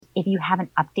if you haven't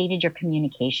updated your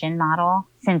communication model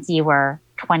since you were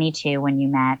 22 when you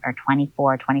met, or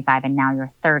 24, 25, and now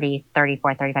you're 30,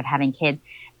 34, 35 having kids,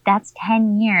 that's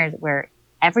 10 years where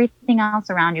everything else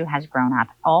around you has grown up.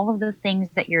 All of the things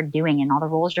that you're doing and all the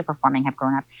roles you're performing have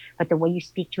grown up, but the way you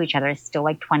speak to each other is still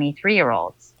like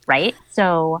 23-year-olds, right?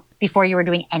 So before you were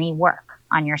doing any work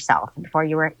on yourself, before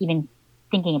you were even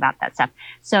thinking about that stuff.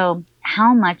 So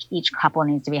how much each couple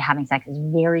needs to be having sex is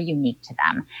very unique to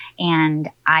them. And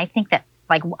I think that,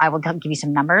 like, I will give you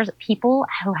some numbers. People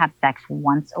who have sex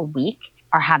once a week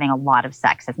are having a lot of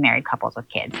sex as married couples with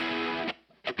kids.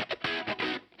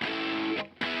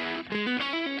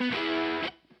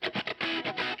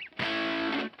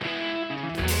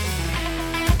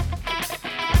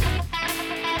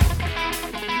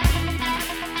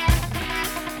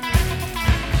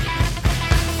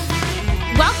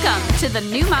 Welcome to the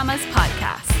New Mamas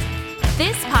Podcast.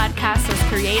 This podcast was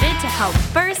created to help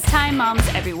first-time moms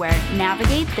everywhere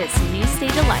navigate this new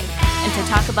stage of life and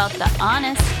to talk about the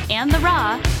honest and the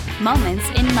raw moments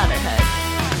in motherhood.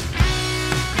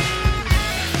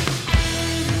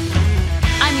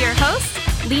 I'm your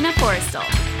host, Lena Forrestal.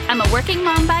 I'm a working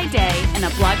mom by day and a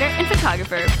blogger and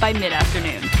photographer by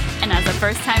mid-afternoon. And as a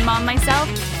first-time mom myself,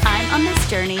 I'm on this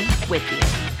journey with you.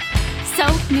 So,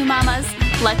 new mamas,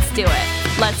 let's do it.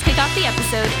 Let's kick off the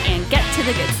episode and get to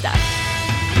the good stuff.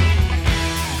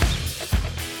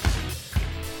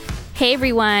 Hey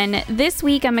everyone, this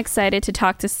week I'm excited to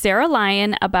talk to Sara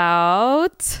Lyon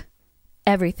about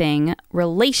everything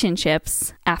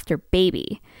relationships after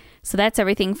baby. So that's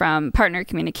everything from partner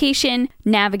communication,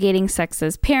 navigating sex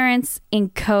as parents,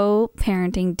 and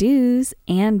co-parenting do's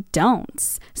and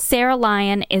don'ts. Sara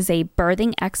Lyon is a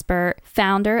birthing expert,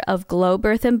 founder of Glow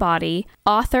Birth and Body,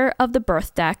 author of The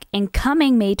Birth Deck, and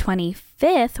coming May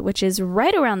 25th, which is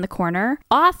right around the corner,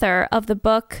 author of the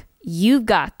book, You've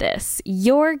Got This,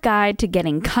 Your Guide to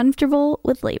Getting Comfortable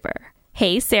with Labor.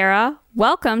 Hey, Sara,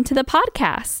 welcome to the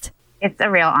podcast. It's a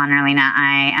real honor, Lena.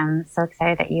 I am so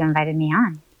excited that you invited me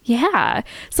on. Yeah.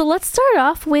 So let's start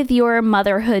off with your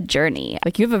motherhood journey.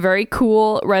 Like, you have a very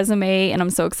cool resume and I'm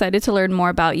so excited to learn more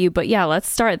about you. But yeah, let's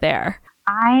start there.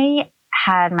 I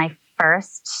had my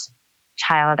first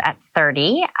child at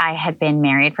 30. I had been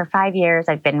married for 5 years.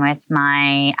 I'd been with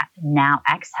my now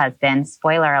ex-husband,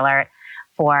 spoiler alert,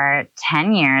 for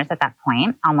 10 years at that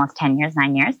point, almost 10 years,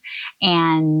 9 years.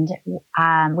 And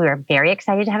we were very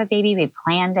excited to have a baby. We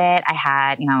planned it. I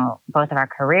had, both of our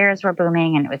careers were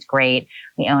booming and it was great.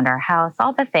 We owned our house,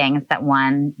 all the things that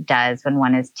one does when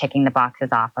one is ticking the boxes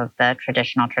off of the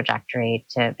traditional trajectory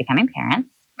to becoming parents.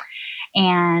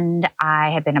 And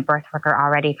I had been a birth worker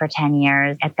already for 10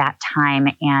 years at that time.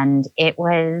 And it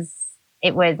was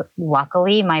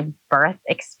luckily my birth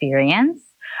experience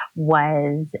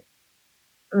was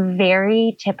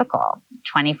very typical.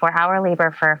 24-hour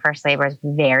labor for first labor is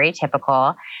very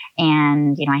typical.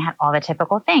 And, I had all the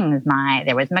typical things.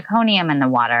 There was meconium in the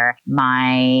water.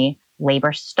 My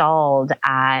labor stalled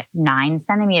at 9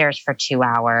 centimeters for 2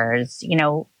 hours.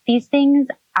 These things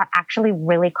are actually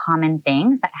really common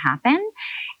things that happen.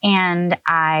 And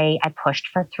I pushed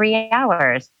for 3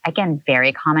 hours. Again,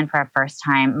 very common for a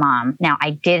first-time mom. Now, I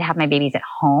did have my babies at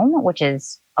home, which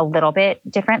is a little bit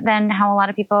different than how a lot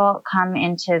of people come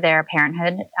into their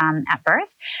parenthood at birth.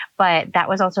 But that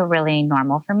was also really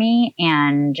normal for me.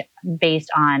 And based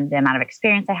on the amount of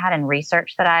experience I had and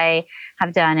research that I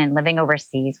have done and living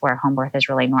overseas where home birth is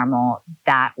really normal,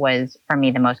 that was for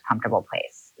me the most comfortable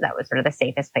place. That was sort of the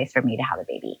safest place for me to have a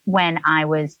baby. When I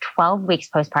was 12 weeks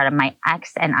postpartum, my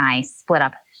ex and I split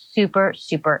up super,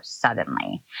 super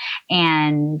suddenly.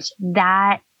 And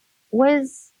that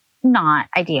was not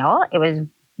ideal. It was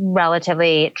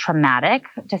relatively traumatic,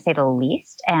 to say the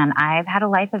least. And I've had a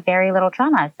life of very little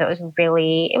trauma. So it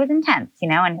was intense,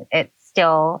 and it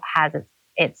still has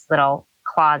its little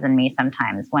claws in me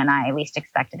sometimes. When I least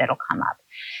expect it, it'll come up,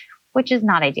 which is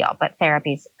not ideal, but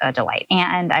therapy's a delight.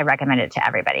 And I recommend it to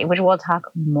everybody, which we'll talk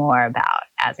more about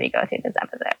as we go through this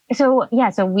episode.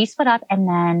 So we split up, and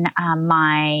then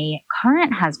my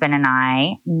current husband and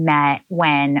I met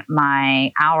when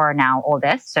our now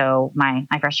oldest, so my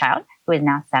first child, who is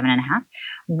now 7.5,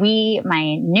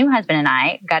 my new husband and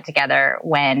I got together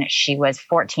when she was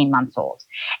 14 months old.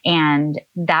 And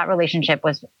that relationship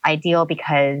was ideal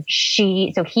because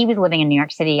he was living in New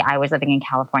York City. I was living in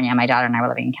California. My daughter and I were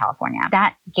living in California.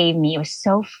 That it was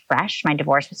so fresh. My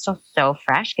divorce was still so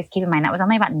fresh, because keep in mind, that was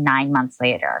only about 9 months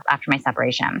later after my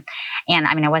separation. And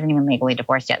I wasn't even legally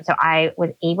divorced yet. So I was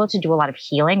able to do a lot of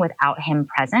healing without him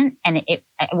present. And it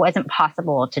wasn't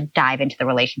possible to dive into the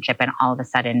relationship and all of a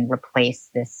sudden replace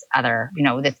this other,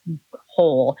 this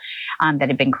hole that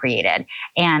had been created.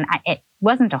 And it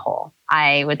wasn't a hole.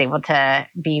 I was able to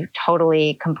be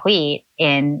totally complete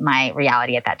in my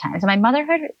reality at that time. So my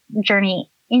motherhood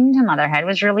journey into motherhood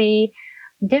was really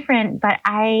different, but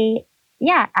I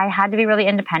had to be really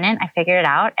independent. I figured it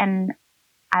out, and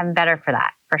I'm better for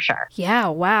that, for sure. Yeah,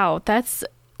 wow. That's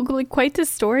like quite the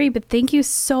story, but thank you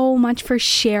so much for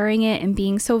sharing it and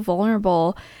being so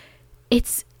vulnerable.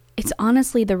 It's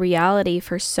honestly the reality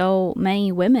for so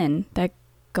many women that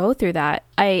go through that.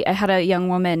 I had a young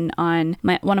woman on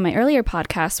one of my earlier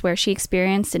podcasts where she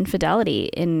experienced infidelity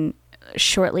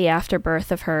shortly after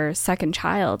birth of her second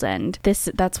child, and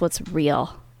that's what's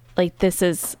real. Like this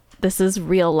is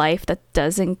real life that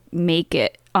doesn't make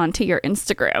it onto your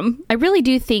Instagram. I really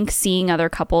do think seeing other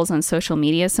couples on social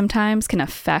media sometimes can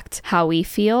affect how we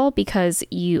feel, because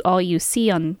all you see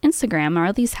on Instagram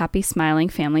are these happy smiling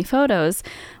family photos.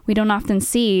 We don't often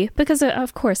see, because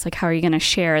of course, like, how are you going to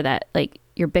share that, like,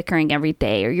 you're bickering every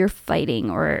day, or you're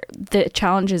fighting, or the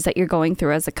challenges that you're going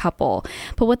through as a couple.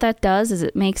 But what that does is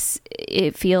it makes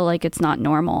it feel like it's not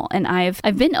normal. And I've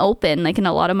been open, like in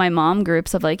a lot of my mom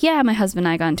groups, of like, yeah, my husband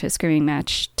and I got into a screaming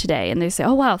match today. And they say,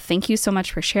 oh, wow, thank you so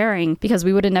much for sharing, because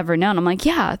we would have never known. I'm like,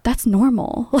 yeah, that's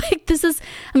normal. Like, this is,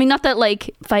 I mean, not that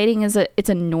like fighting it's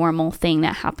a normal thing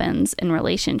that happens in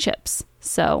relationships.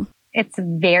 So it's a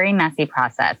very messy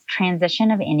process.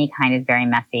 Transition of any kind is very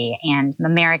messy. And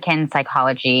American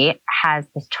psychology has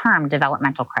this term,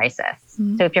 developmental crisis.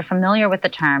 Mm-hmm. So if you're familiar with the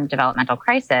term developmental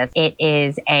crisis, it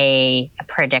is a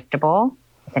predictable,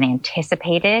 it's an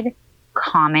anticipated,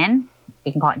 common,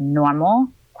 you can call it normal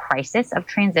crisis of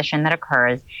transition that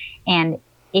occurs. And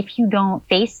if you don't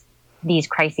face these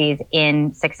crises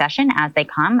in succession as they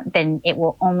come, then it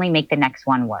will only make the next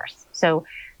one worse. So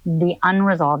the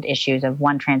unresolved issues of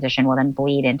one transition will then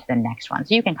bleed into the next one.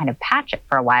 So you can kind of patch it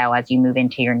for a while as you move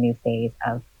into your new phase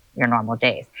of your normal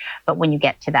days. But when you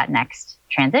get to that next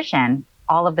transition,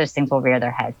 all of those things will rear their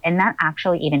heads. And that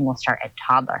actually even will start at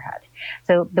toddlerhood.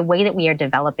 So the way that we are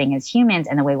developing as humans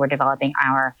and the way we're developing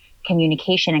our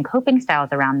communication and coping styles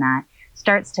around that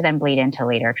starts to then bleed into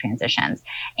later transitions.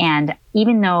 And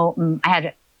even though I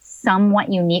had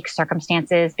somewhat unique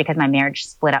circumstances because my marriage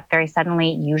split up very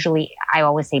suddenly, usually I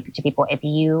always say to people, if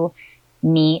you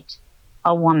meet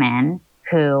a woman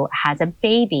who has a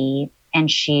baby and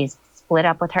she's split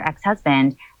up with her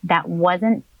ex-husband, that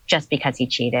wasn't just because he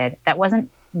cheated. That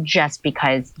wasn't just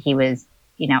because he was,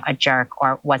 a jerk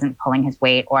or wasn't pulling his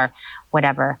weight or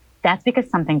whatever. That's because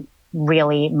something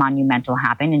really monumental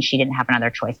happened and she didn't have another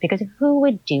choice. Because who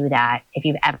would do that if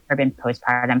you've ever been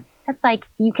postpartum? That's like,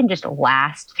 you can just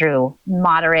last through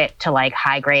moderate to like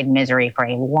high grade misery for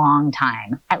a long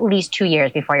time, at least 2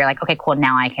 years before you're like, okay, cool.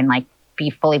 Now I can like be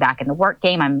fully back in the work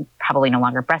game. I'm probably no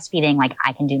longer breastfeeding. Like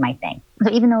I can do my thing. So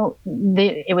even though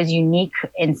it was unique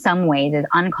in some ways, it's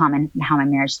uncommon in how my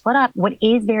marriage split up. What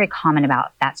is very common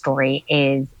about that story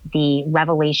is the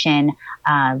revelation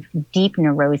of deep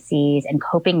neuroses and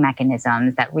coping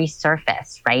mechanisms that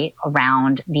resurface, right,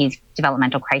 around these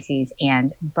developmental crises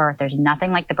and birth. There's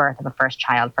nothing like the birth of a first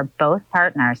child for both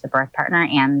partners, the birth partner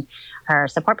and her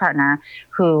support partner,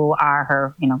 who are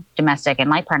her, domestic and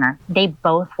life partner. They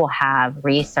both will have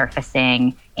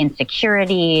resurfacing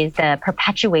insecurities, the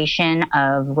perpetuation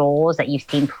of roles that you've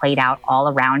seen played out all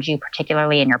around you,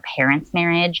 particularly in your parents'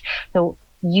 marriage. So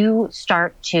you're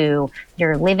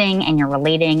living and you're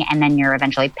relating, and then you're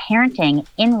eventually parenting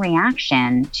in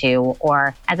reaction to,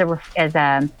 or as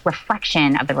a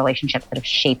reflection of the relationships that have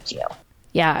shaped you.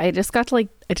 Yeah, I just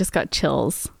got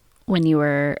chills when you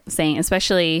were saying,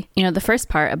 especially, the first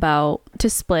part about to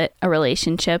split a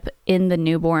relationship in the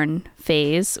newborn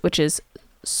phase, which is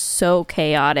so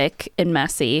chaotic and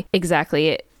messy.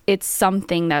 Exactly. It's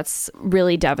something that's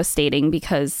really devastating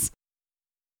because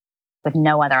with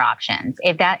no other options.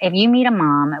 If you meet a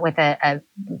mom with a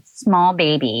small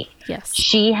baby, yes,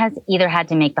 she has either had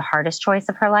to make the hardest choice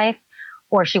of her life,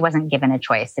 or she wasn't given a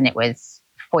choice and it was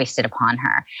foisted upon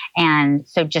her. And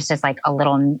so just as like a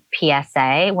little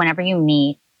PSA, whenever you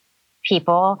meet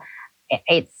people,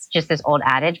 it's just this old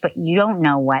adage, but you don't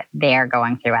know what they're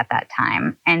going through at that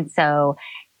time. And so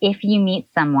if you meet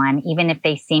someone, even if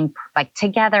they seem like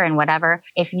together and whatever,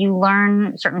 if you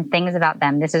learn certain things about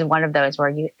them, this is one of those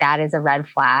where that is a red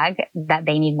flag that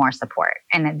they need more support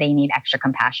and that they need extra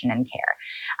compassion and care.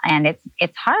 And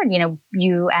it's hard,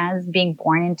 you as being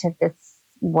born into this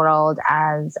world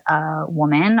as a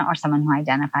woman or someone who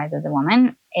identifies as a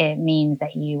woman, it means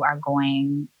that you are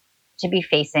going to be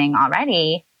facing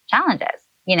already challenges.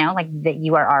 like that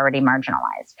you are already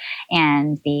marginalized.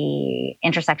 And the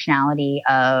intersectionality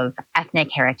of ethnic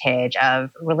heritage, of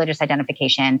religious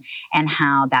identification, and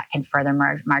how that can further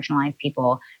marginalize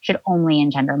people should only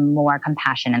engender more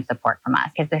compassion and support from us,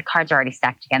 because the cards are already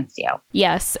stacked against you.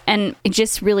 Yes. And I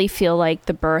just really feel like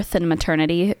the birth and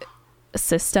maternity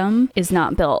system is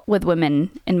not built with women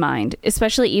in mind,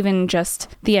 especially even just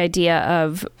the idea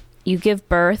of you give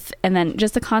birth and then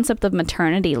just the concept of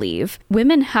maternity leave.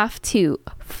 Women have to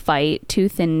fight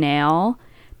tooth and nail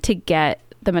to get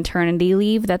the maternity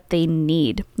leave that they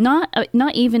need. Not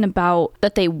even about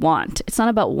that they want. It's not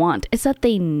about want. It's that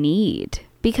they need.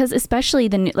 Because especially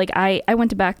I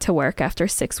went back to work after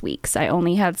 6 weeks. I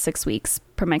only had 6 weeks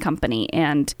for my company,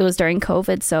 and it was during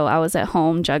COVID. So I was at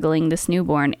home juggling this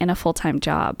newborn and a full-time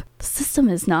job. The system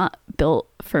is not built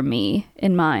for me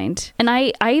in mind. And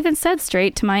I even said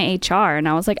straight to my HR, and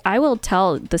I was like, I will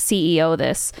tell the CEO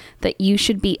this, that you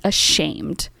should be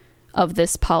ashamed of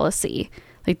this policy.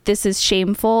 Like, this is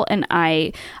shameful. And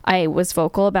I was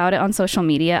vocal about it on social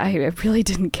media. I really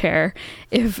didn't care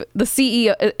if the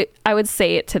CEO, I would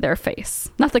say it to their face.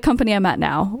 Not the company I'm at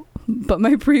now, but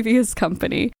my previous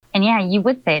company. And yeah, you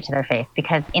would say it to their face,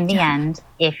 because in the end,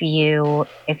 if you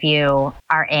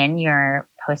are in your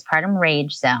postpartum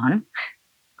rage zone,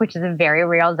 which is a very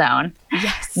real zone,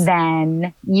 yes,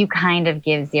 then you kind of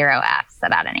give zero Fs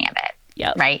about any of it.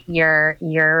 Yep. Right?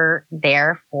 You're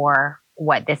there for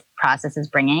what this process is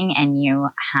bringing, and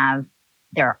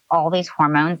there are all these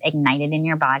hormones ignited in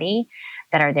your body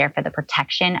that are there for the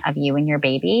protection of you and your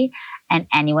baby. And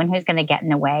anyone who's going to get in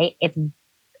the way,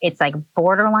 it's like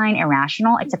borderline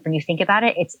irrational, except when you think about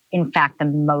it, it's in fact the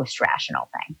most rational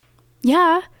thing.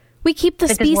 Yeah. We keep the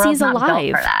species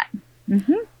alive. For that.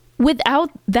 Mm-hmm.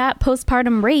 Without that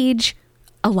postpartum rage,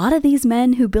 a lot of these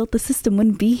men who built the system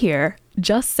wouldn't be here.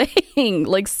 Just saying,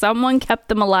 like, someone kept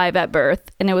them alive at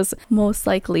birth, and it was most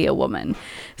likely a woman.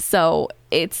 So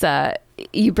it's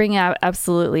you bring out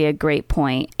absolutely a great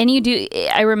point. And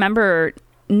I remember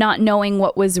not knowing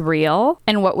what was real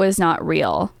and what was not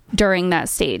real during that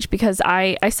stage, because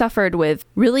I suffered with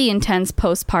really intense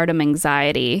postpartum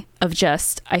anxiety of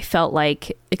just, I felt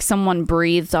like someone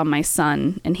breathed on my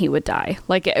son and he would die.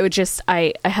 Like, it would just,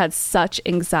 I had such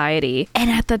anxiety.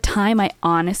 And at the time, I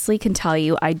honestly can tell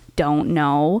you, I don't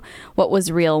know what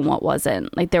was real and what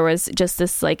wasn't. Like, there was just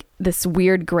this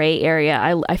weird gray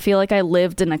area. I feel like I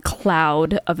lived in a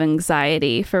cloud of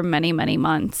anxiety for many, many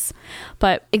months.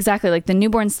 But exactly, like, the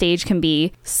newborn stage can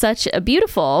be such a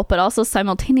beautiful, but also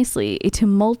simultaneously a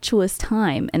tumultuous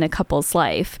time in a couple's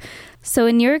life. So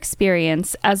in your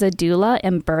experience as a doula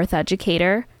and birth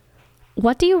educator,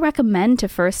 what do you recommend to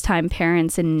first-time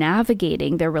parents in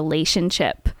navigating their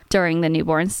relationship during the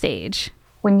newborn stage?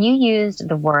 When you used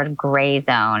the word gray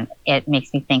zone, it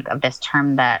makes me think of this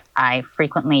term that I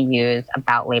frequently use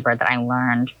about labor that I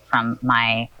learned from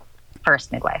my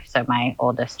first midwife, so my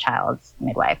oldest child's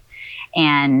midwife.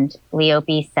 And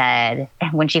Leopi said,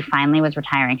 when she finally was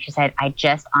retiring, she said,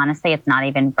 honestly, it's not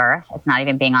even birth. It's not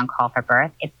even being on call for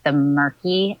birth. It's the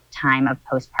murky time of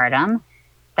postpartum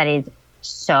that is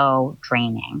so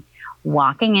draining.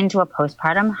 Walking into a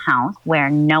postpartum house where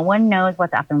no one knows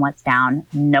what's up and what's down.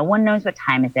 No one knows what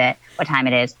time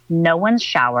it is. No one's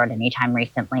showered anytime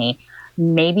recently.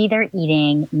 Maybe they're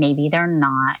eating, maybe they're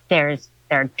not. There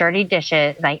are dirty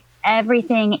dishes. Like,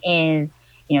 everything is,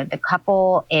 the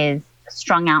couple is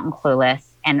strung out and clueless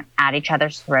and at each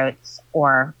other's throats,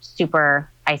 or super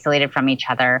isolated from each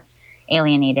other,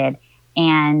 alienated.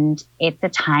 And it's a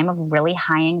time of really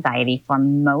high anxiety for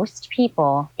most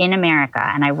people in America.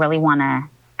 And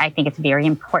I think it's very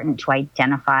important to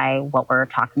identify what we're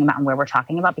talking about and where we're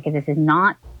talking about, because this is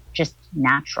not just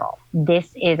natural. This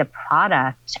is a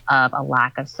product of a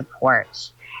lack of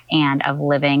support and of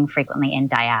living frequently in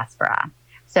diaspora.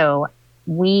 So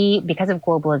because of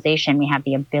globalization, we have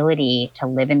the ability to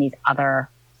live in these other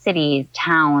cities,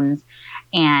 towns,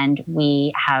 and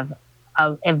we have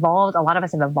evolved. A lot of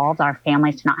us have evolved our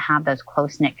families to not have those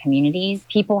close-knit communities.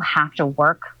 People have to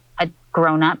work.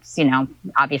 Grown-ups,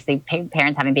 obviously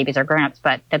parents having babies are grown-ups,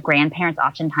 but the grandparents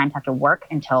oftentimes have to work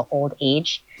until old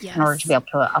age in order to be able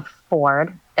to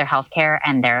afford their health care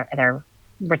and their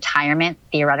retirement,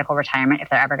 theoretical retirement. If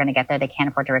they're ever going to get there, they can't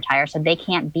afford to retire. So they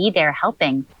can't be there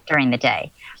helping during the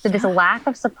day. So this lack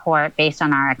of support based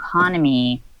on our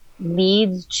economy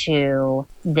leads to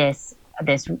this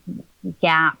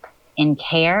gap in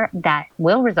care that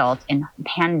will result in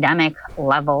pandemic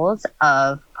levels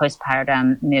of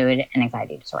postpartum mood and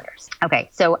anxiety disorders. Okay,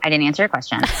 so I didn't answer your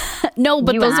question. No,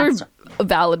 but those are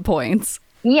valid points.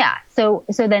 Yeah. So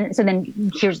if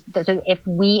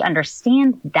we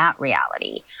understand that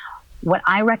reality, what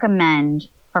I recommend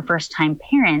for first-time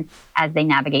parents as they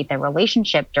navigate their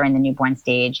relationship during the newborn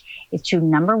stage is to,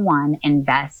 number one,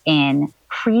 invest in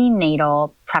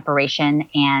prenatal preparation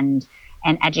and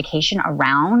education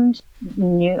around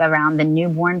the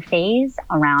newborn phase,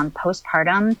 around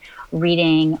postpartum,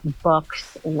 reading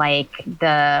books like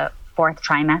The Fourth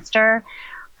Trimester,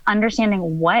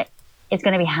 understanding what is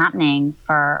going to be happening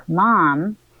for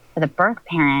mom, for the birth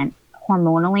parent,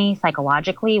 hormonally,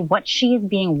 psychologically, what she is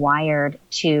being wired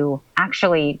to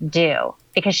actually do,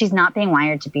 because she's not being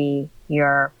wired to be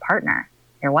your partner,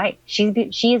 your wife. She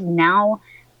is now,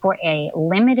 for a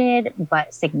limited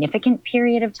but significant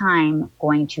period of time,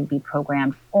 going to be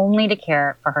programmed only to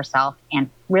care for herself and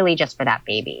really just for that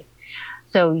baby.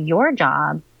 So your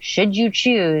job, should you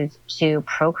choose to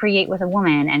procreate with a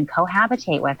woman and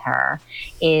cohabitate with her,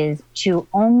 is to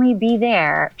only be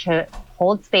there to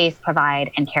hold space,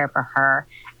 provide, and care for her,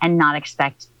 and not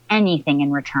expect anything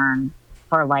in return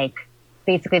for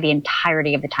basically the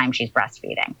entirety of the time she's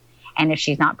breastfeeding. And if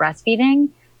she's not breastfeeding,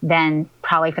 then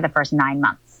probably for the first 9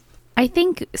 months. I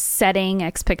think setting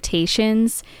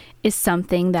expectations is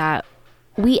something that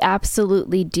we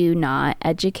absolutely do not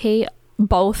educate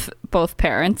both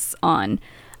parents on,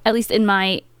 at least in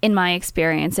my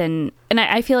experience. And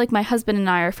I feel like my husband and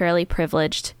I are fairly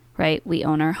privileged, right? We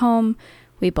own our home.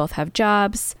 We both have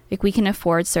jobs. We can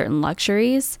afford certain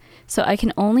luxuries. So I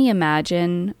can only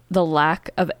imagine the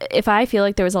lack of, if I feel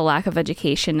like there was a lack of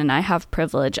education and I have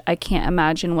privilege, I can't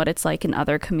imagine what it's like in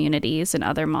other communities and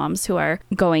other moms who are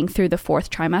going through the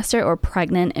fourth trimester or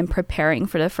pregnant and preparing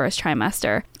for the first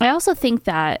trimester. I also think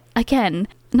that, again,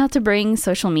 not to bring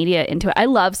social media into it. I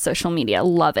love social media,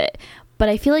 love it. But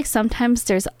I feel like sometimes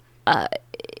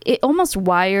it almost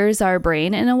wires our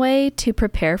brain in a way to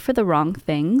prepare for the wrong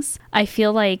things. I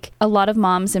feel like a lot of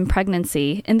moms in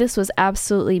pregnancy, and this was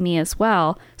absolutely me as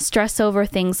well, stress over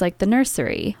things like the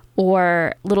nursery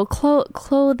or little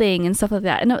clothing and stuff like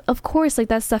that. And of course,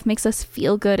 that stuff makes us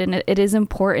feel good and it is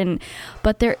important.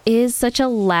 But there is such a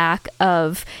lack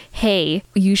of, hey,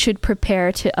 you should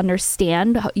prepare to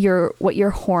understand what your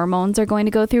hormones are going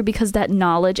to go through, because that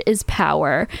knowledge is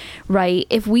power, right?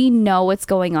 If we know what's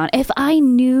going on, if I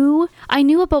knew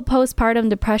about postpartum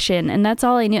depression, and that's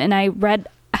all I knew, and I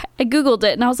Googled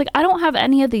it and I was like, I don't have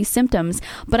any of these symptoms,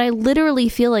 but I literally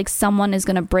feel like someone is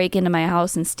going to break into my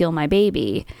house and steal my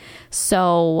baby.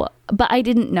 So, but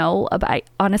I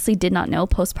honestly did not know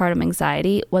postpartum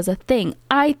anxiety was a thing.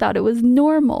 I thought it was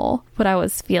normal what I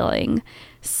was feeling.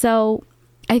 So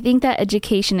I think that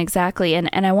education, exactly. And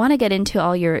I want to get into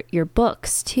all your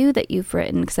books too that you've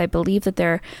written, because I believe that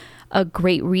they're a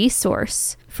great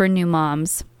resource for new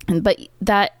moms. But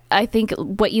that, I think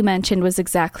what you mentioned was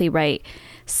exactly right.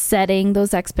 Setting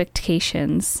those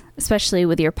expectations, especially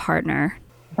with your partner.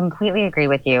 I completely agree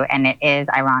with you. And it is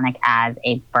ironic, as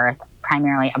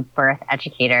primarily a birth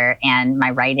educator, and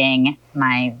my writing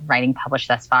published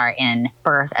thus far in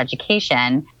birth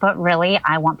education. But really,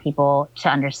 I want people to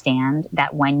understand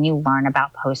that when you learn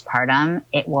about postpartum,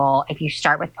 if you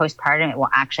start with postpartum, it will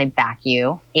actually back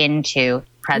you into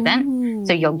present. Ooh.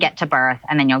 So you'll get to birth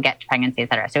and then you'll get to pregnancy, et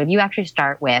cetera. So if you actually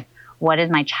start with, what is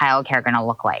my childcare going to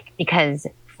look like? Because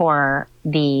for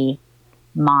the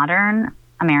modern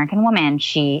American woman,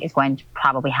 she is going to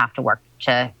probably have to work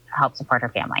to help support her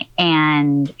family.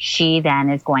 And she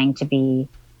then is going to be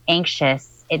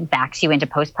anxious. It backs you into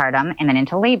postpartum and then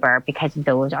into labor, because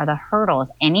those are the hurdles.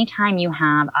 Anytime you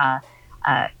have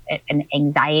an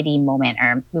anxiety moment,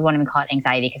 or we won't even call it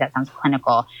anxiety because that sounds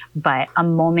clinical, but a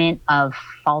moment of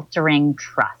faltering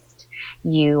trust.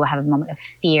 You have a moment of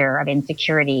fear, of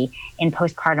insecurity in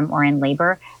postpartum or in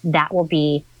labor, that will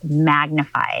be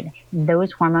magnified.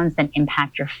 Those hormones then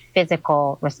impact your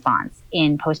physical response.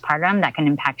 In postpartum, that can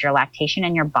impact your lactation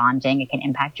and your bonding. It can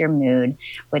impact your mood,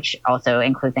 which also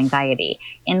includes anxiety.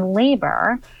 In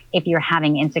labor, if you're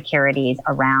having insecurities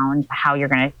around how you're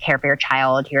going to care for your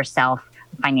child, yourself,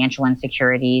 financial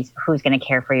insecurities, who's going to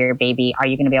care for your baby, are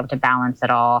you going to be able to balance it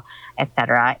all,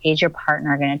 etc. Is your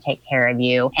partner going to take care of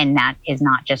you? And that is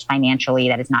not just financially,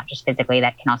 that is not just physically,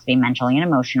 that can also be mentally and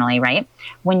emotionally, right?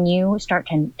 When you start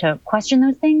to question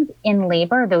those things in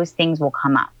labor, those things will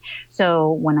come up.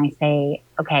 So when I say,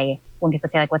 okay, when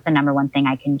people say, what's the number one thing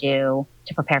I can do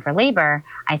to prepare for labor?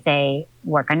 I say,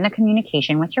 work on the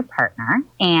communication with your partner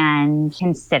and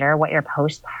consider what your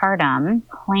postpartum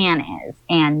plan is.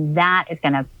 And that is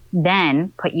going to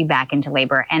then put you back into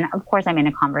labor. And of course, I'm in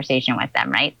a conversation with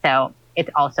them, right? So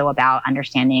it's also about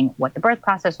understanding what the birth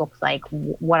process looks like.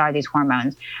 What are these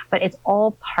hormones? But it's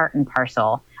all part and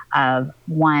parcel of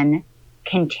one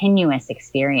continuous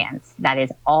experience that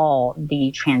is all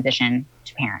the transition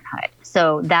to parenthood.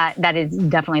 So that is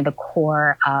definitely the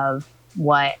core of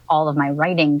what all of my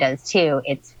writing does too.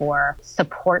 It's for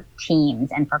support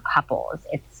teams and for couples.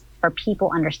 It's for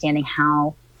people understanding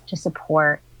how to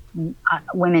support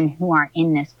women who are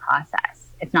in this process.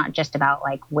 It's not just about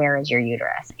like, where is your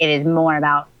uterus? It is more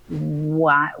about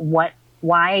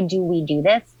why do we do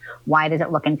this? Why does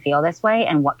it look and feel this way?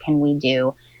 And what can we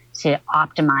do to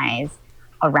optimize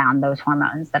around those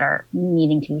hormones that are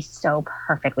needing to be so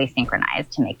perfectly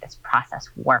synchronized to make this process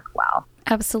work well?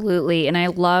 Absolutely. And I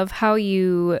love how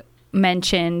you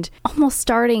mentioned almost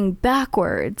starting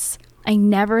backwards. I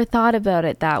never thought about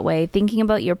it that way, thinking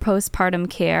about your postpartum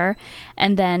care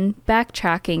and then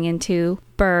backtracking into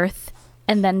birth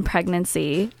and then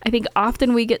pregnancy. I think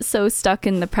often we get so stuck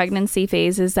in the pregnancy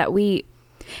phases that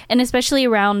and especially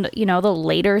around, the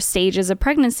later stages of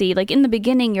pregnancy, like in the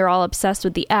beginning, you're all obsessed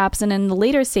with the apps. And in the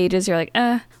later stages, you're like,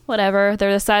 whatever.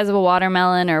 They're the size of a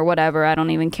watermelon or whatever. I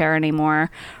don't even care anymore.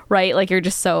 Right? Like you're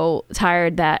just so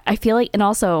tired that I feel like, and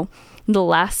also the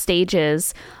last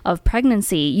stages of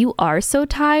pregnancy, you are so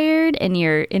tired and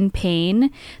you're in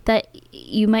pain that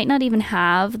you might not even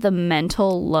have the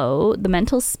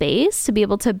mental space to be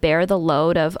able to bear the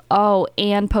load of,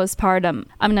 and postpartum.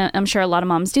 I'm sure a lot of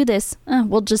moms do this.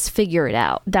 We'll just figure it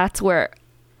out. That's where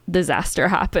disaster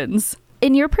happens.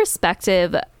 In your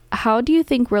perspective, how do you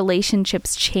think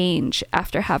relationships change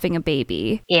after having a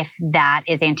baby? If that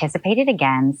is anticipated,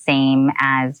 again, same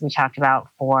as we talked about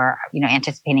for,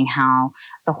 anticipating how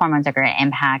the hormones are going to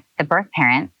impact the birth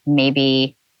parent,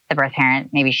 maybe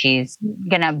she's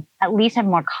going to at least have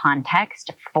more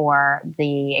context for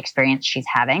the experience she's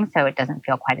having, so it doesn't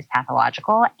feel quite as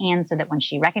pathological. And so that when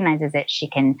she recognizes it, she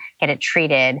can get it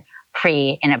treated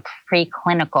in a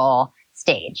preclinical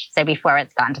stage. So before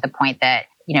it's gotten to the point that,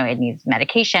 it needs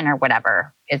medication or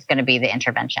whatever is going to be the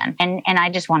intervention. And I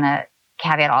just want to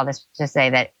caveat all this to say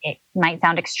that it might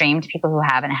sound extreme to people who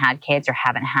haven't had kids or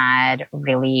haven't had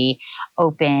really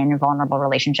open, vulnerable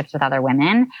relationships with other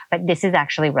women, but this is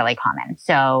actually really common.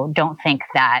 So don't think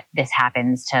that this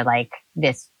happens to like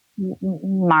this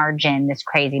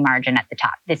crazy margin at the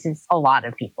top. This is a lot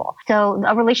of people. So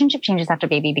a relationship changes after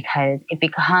baby because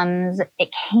it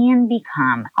can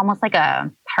become almost like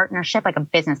a partnership, like a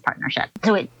business partnership.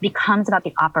 So it becomes about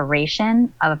the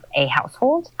operation of a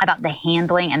household, about the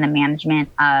handling and the management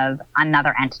of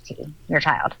another entity, your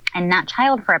child. And that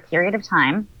child, for a period of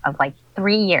time of like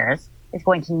 3 years, is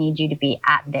going to need you to be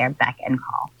at their beck and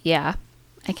call. Yeah.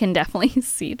 I can definitely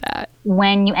see that.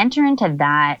 When you enter into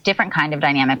that different kind of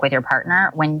dynamic with your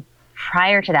partner, when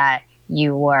prior to that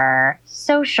you were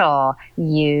social,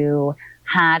 you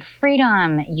had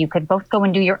freedom, you could both go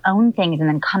and do your own things and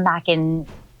then come back into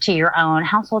your own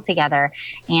household together.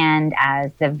 And as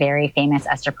the very famous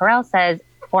Esther Perel says,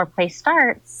 foreplay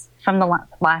starts from the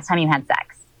last time you had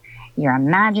sex. You're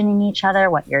imagining each other,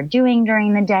 what you're doing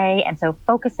during the day. And so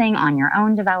focusing on your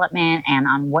own development and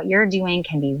on what you're doing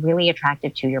can be really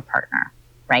attractive to your partner,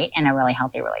 right? In a really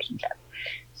healthy relationship.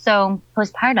 So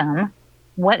postpartum,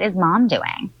 what is mom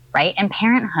doing, right? And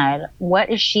parenthood, what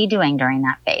is she doing during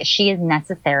that phase? She is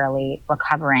necessarily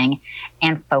recovering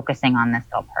and focusing on this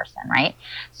ill person, right?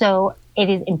 So it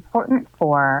is important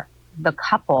for the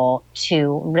couple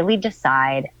to really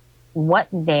decide what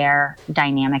their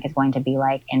dynamic is going to be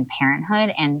like in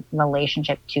parenthood and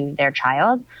relationship to their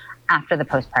child after the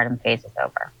postpartum phase is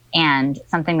over. And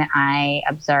something that I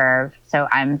observe, so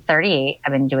I'm 38,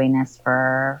 I've been doing this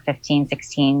for 15,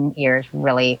 16 years,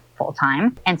 really full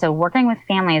time. And so working with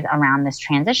families around this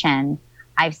transition,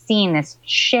 I've seen this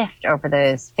shift over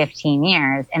those 15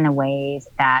 years in the ways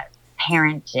that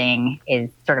parenting is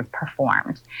sort of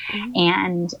performed. Mm-hmm.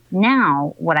 And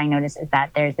now what I notice is that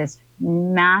there's this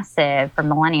massive, for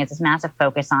millennials, this massive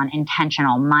focus on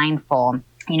intentional, mindful,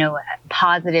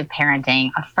 positive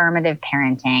parenting, affirmative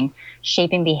parenting,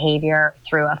 shaping behavior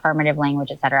through affirmative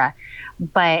language, etc.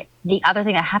 But the other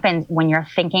thing that happens when you're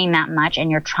thinking that much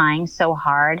and you're trying so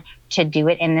hard to do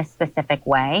it in this specific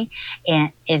way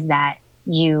is that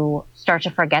you start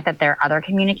to forget that there are other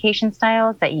communication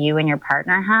styles that you and your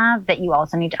partner have that you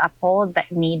also need to uphold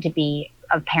that need to be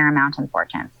of paramount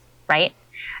importance, right?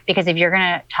 Because if you're going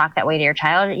to talk that way to your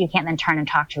child, you can't then turn and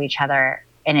talk to each other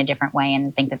in a different way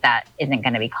and think that isn't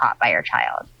going to be caught by your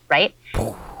child, right?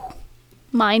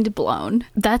 Mind blown.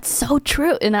 That's so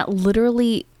true. And that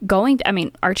literally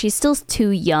Archie's still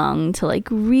too young to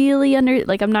really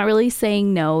I'm not really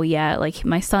saying no yet. Like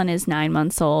my son is 9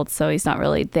 months old, so he's not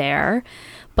really there.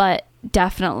 But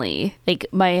definitely,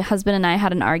 my husband and I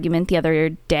had an argument the other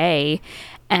day,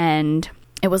 and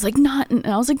it was like,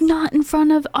 I was like, not in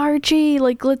front of Archie.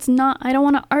 Like, let's not, I don't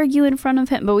want to argue in front of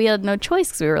him. But we had no choice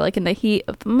because we were like in the heat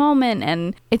of the moment.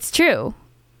 And it's true.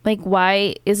 Like,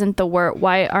 why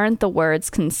aren't the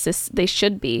words they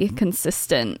should be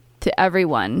consistent to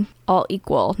everyone, all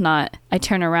equal, not I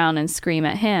turn around and scream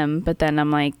at him. But then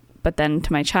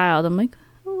to my child, I'm like,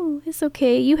 oh, it's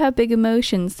okay. You have big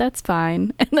emotions. That's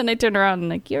fine. And then I turn around and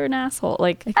like, you're an asshole.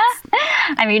 Like,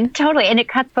 I mean, totally. And it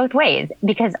cuts both ways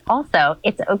because also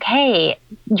it's okay.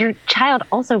 Your child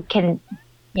also can,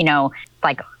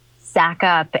 like sack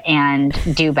up and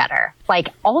do better. Like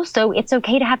also it's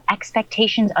okay to have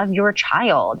expectations of your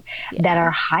child that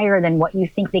are higher than what you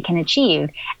think they can achieve.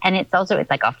 And it's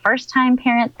like a first time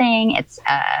parent thing. It's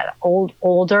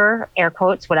older, air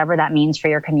quotes, whatever that means for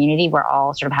your community. We're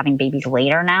all sort of having babies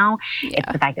later now. Yeah.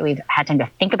 It's the fact that we've had time to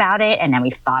think about it, and then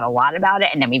we've thought a lot about it,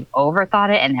 and then we've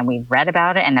overthought it, and then we've read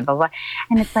about it, and then blah, blah.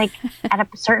 And it's like at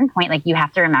a certain point, like you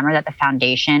have to remember that the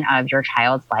foundation of your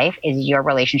child's life is your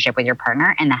relationship with your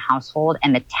partner and the household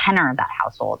and the tenor of that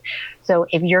household. So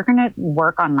if you're going to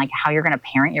work on like how you're going to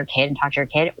parent your kid and talk to your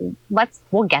kid,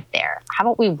 we'll get there. How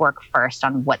about we work first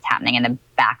on what's happening in the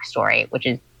backstory, which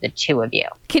is the two of you.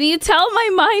 Can you tell my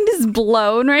mind is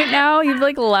blown right now? You've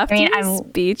like left me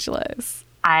speechless.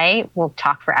 I will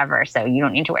talk forever, so you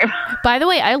don't need to worry about it. By the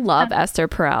way, I love Esther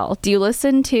Perel. Do you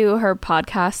listen to her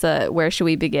podcast, Where Should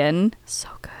We Begin? So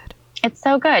good. It's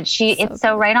so good. It's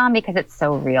so right on because it's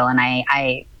so real. And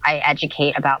I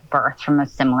educate about birth from a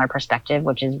similar perspective,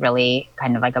 which is really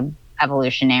kind of like a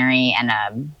evolutionary and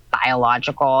a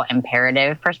biological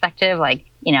imperative perspective. Like,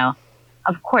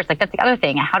 of course, like that's the other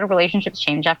thing. How do relationships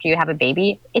change after you have a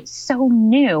baby? It's so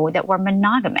new that we're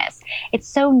monogamous. It's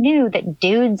so new that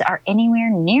dudes are anywhere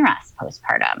near us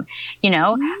postpartum.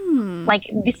 Like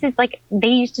this is like they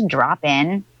used to drop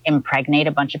in, impregnate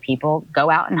a bunch of people, go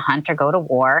out and hunt or go to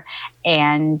war.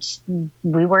 And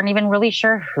we weren't even really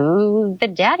sure who the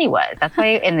daddy was. That's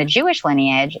why in the Jewish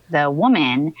lineage, the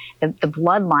woman, the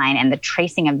bloodline and the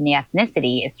tracing of the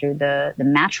ethnicity is through the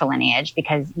matrilineage,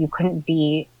 because you couldn't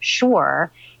be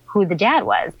sure who the dad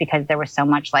was because there was so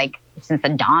much like since the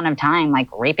dawn of time, like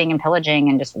raping and pillaging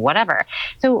and just whatever.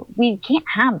 So we can't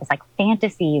have this like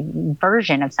fantasy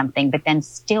version of something, but then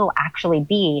still actually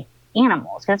be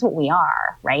animals. That's what we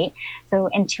are, right? So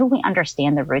until we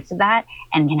understand the roots of that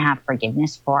and can have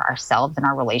forgiveness for ourselves and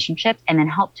our relationships and then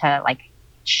help to like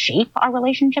shape our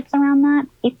relationships around that,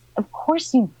 it's of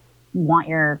course you want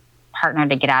your partner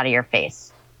to get out of your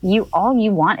face. All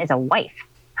you want is a wife.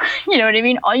 You know what I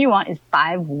mean? All you want is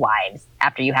 5 wives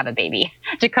after you have a baby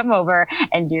to come over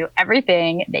and do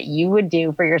everything that you would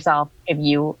do for yourself if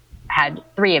you had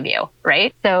 3 of you,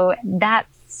 right? So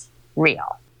that's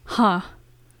real. Huh.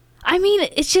 I mean,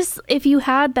 it's just, if you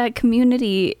had that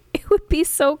community, it would be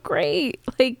so great.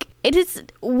 Like,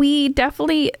 we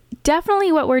definitely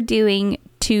what we're doing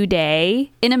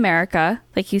today in America,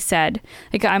 like you said,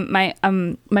 like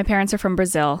my parents are from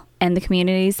Brazil and the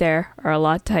communities there are a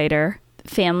lot tighter.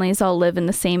 Families all live in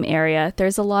the same area.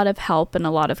 There's a lot of help and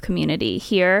a lot of community.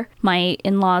 Here, my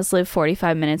in-laws live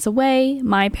 45 minutes away.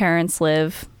 My parents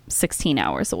live 16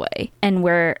 hours away, and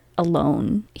we're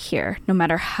alone here, no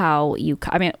matter how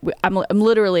I'm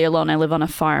literally alone. I live on a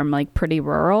farm, like pretty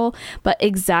rural, but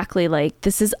exactly like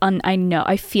this is I know,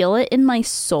 I feel it in my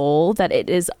soul that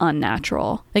it is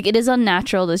unnatural. Like it is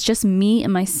unnatural. It's just me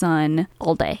and my son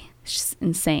all day. It's just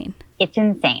insane. It's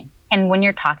insane. And when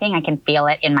you're talking, I can feel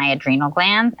it in my adrenal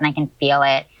glands and I can feel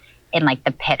it in like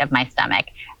the pit of my stomach.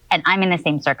 And I'm in the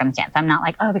same circumstance. I'm not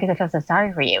like, oh, because I feel so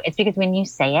sorry for you. It's because when you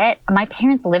say it, my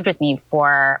mom lived with me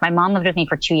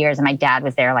for 2 years and my dad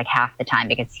was there like half the time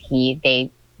because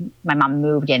my mom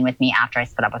moved in with me after I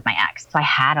split up with my ex. So I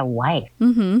had a wife.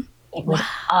 Mm-hmm. It was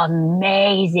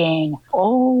amazing.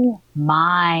 Oh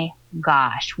my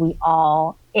gosh.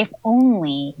 If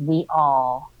only we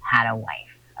all had a wife.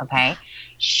 Okay.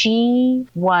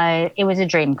 It was a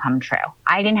dream come true.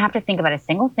 I didn't have to think about a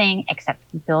single thing except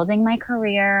building my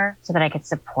career so that I could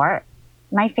support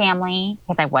my family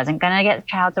because I wasn't going to get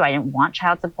child, so I didn't want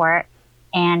child support.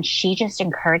 And she just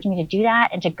encouraged me to do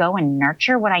that and to go and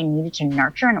nurture what I needed to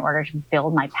nurture in order to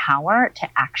build my power to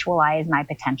actualize my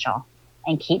potential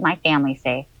and keep my family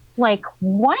safe. Like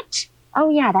what? Oh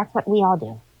yeah, that's what we all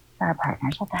do for our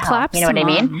partners. What the hell? Claps, you know what I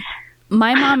mean?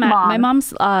 My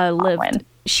mom's lived.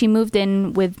 She moved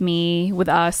in with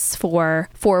us for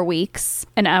 4 weeks,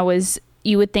 and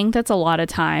you would think that's a lot of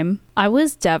time. I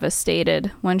was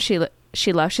devastated when she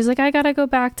left. She's like, I gotta go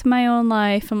back to my own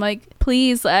life. I'm like,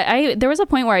 please. There was a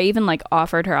point where I even like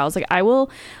offered her. I was like, I will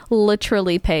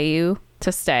literally pay you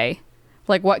to stay.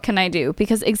 Like, what can I do?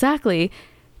 Because exactly,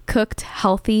 cooked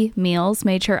healthy meals,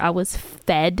 made sure I was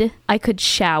fed, I could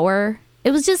shower.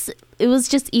 It was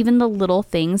just even the little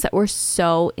things that were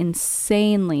so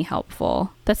insanely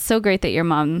helpful. That's so great that your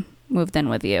mom moved in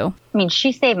with you. I mean,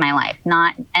 she saved my life,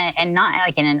 not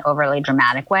like in an overly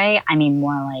dramatic way. I mean,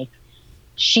 more like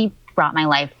she brought my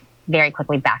life very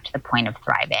quickly back to the point of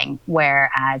thriving.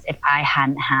 Whereas if I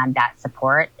hadn't had that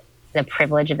support, the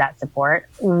privilege of that support,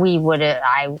 we would,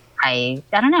 I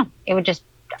don't know. It would just,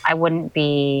 I wouldn't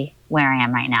be where I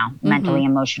am right now, mentally,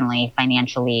 emotionally,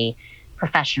 financially,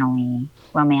 professionally,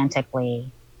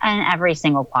 romantically, and every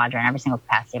single quadrant, every single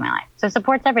capacity of my life. So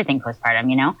support's everything postpartum,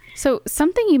 you know? So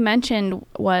something you mentioned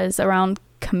was around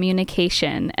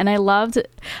communication. And I loved,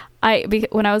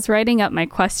 when I was writing up my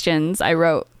questions, I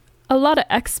wrote, a lot of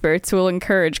experts will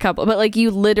encourage couples, but like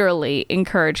you literally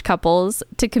encourage couples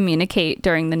to communicate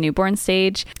during the newborn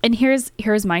stage. And here's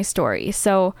my story.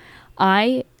 So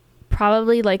I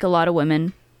probably, like a lot of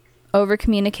women, over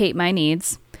communicate my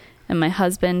needs, and my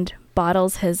husband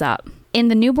bottles his up. In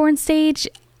the newborn stage,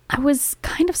 I was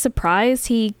kind of surprised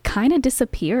he kind of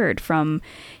disappeared from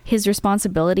his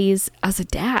responsibilities as a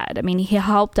dad. I mean, he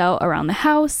helped out around the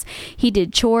house. He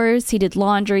did chores. He did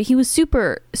laundry. He was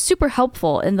super, super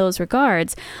helpful in those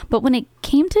regards. But when it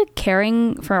came to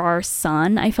caring for our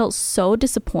son, I felt so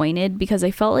disappointed because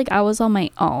I felt like I was on my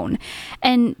own.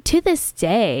 And to this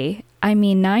day, I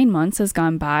mean, 9 months has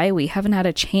gone by. We haven't had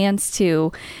a chance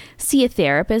to see a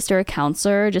therapist or a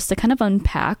counselor just to kind of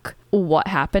unpack what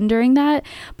happened during that.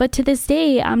 But to this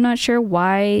day, I'm not sure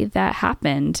why that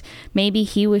happened. Maybe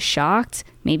he was shocked.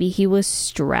 Maybe he was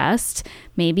stressed.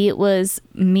 Maybe it was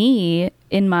me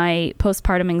in my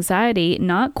postpartum anxiety,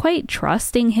 not quite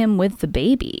trusting him with the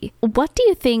baby. What do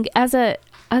you think, as a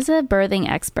birthing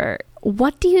expert,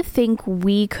 what do you think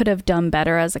we could have done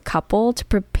better as a couple to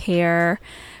prepare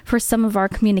for some of our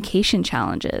communication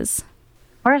challenges?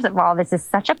 First of all, this is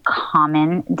such a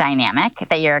common dynamic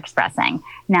that you're expressing.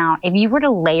 Now, if you were to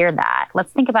layer that,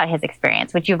 let's think about his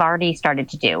experience, which you've already started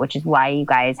to do, which is why you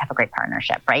guys have a great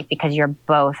partnership, right? Because you're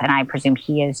both, and I presume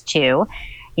he is too,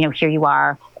 you know, here you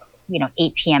are,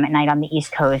 8 p.m. at night on the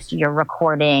East Coast, you're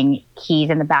recording, he's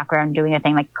in the background doing a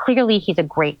thing. Like, clearly he's a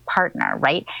great partner,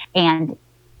 right? And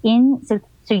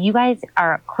so you guys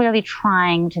are clearly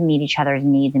trying to meet each other's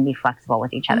needs and be flexible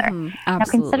with each other. Now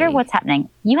consider what's happening.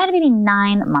 You had a baby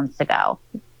 9 months ago.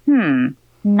 9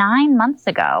 months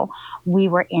ago, we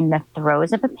were in the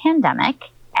throes of a pandemic.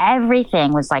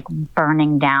 Everything was like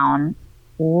burning down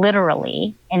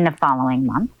literally in the following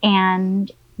month.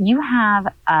 And you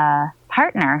have a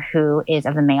partner who is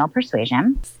of the male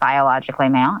persuasion, biologically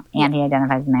male, and he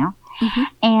identifies as male.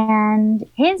 And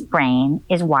his brain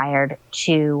is wired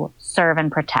to serve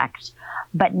and protect,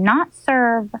 but not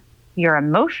serve your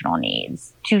emotional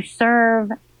needs, to serve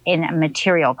in a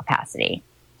material capacity.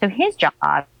 So his job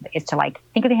is to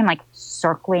think of him like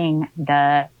circling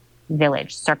the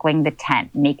village, circling the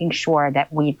tent, making sure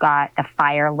that we've got the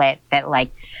fire lit, that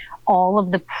all of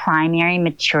the primary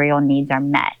material needs are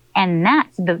met. And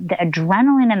that's the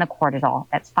adrenaline and the cortisol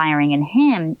that's firing in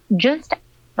him. Just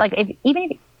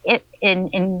if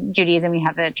in Judaism, we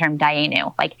have the term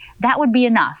dayenu. That would be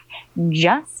enough.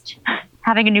 Just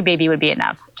having a new baby would be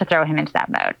enough to throw him into that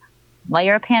mode.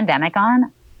 Layer a pandemic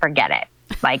on, forget it.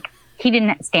 He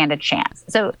didn't stand a chance.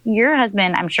 So your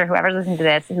husband, I'm sure whoever's listening to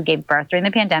this, who gave birth during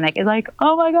the pandemic, is like,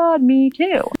 oh my God, me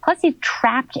too. Plus he's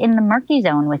trapped in the murky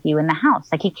zone with you in the house.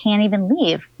 He can't even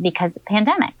leave because of the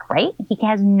pandemic, right? He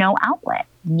has no outlet.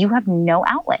 You have no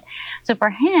outlet. So for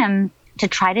him to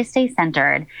try to stay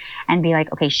centered and be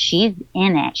like, okay, she's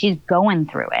in it. She's going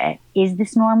through it. Is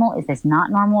this normal? Is this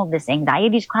not normal? This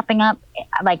anxiety is cropping up.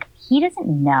 He doesn't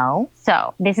know.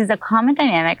 So this is a common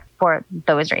dynamic for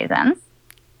those reasons.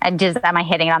 Am I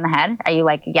hitting it on the head? Are you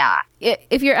yeah?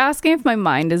 If you're asking if my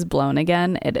mind is blown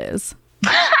again, it is.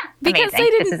 Because I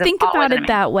didn't think about it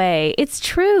that way. It's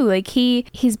true.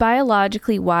 He's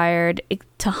biologically wired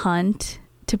to hunt,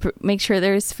 to make sure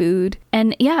there's food.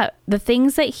 And yeah, the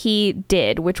things that he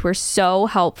did, which were so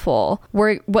helpful,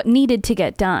 were what needed to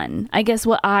get done. I guess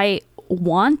what I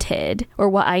wanted or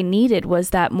what I needed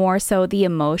was that more so the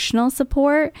emotional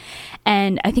support.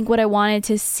 And I think what I wanted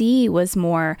to see was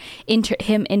more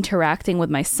him interacting with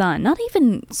my son. Not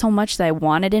even so much that I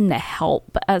wanted him to help,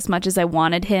 but as much as I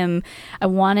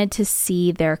wanted to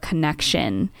see their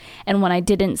connection. And when I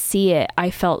didn't see it,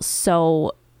 I felt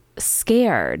so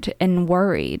scared and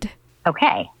worried.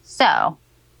 Okay, so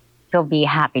you'll be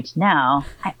happy to know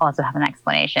I also have an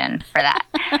explanation for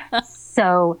that.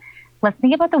 So let's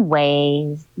think about the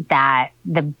ways that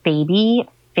the baby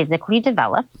physically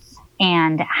develops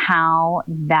and how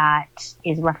that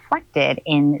is reflected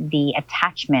in the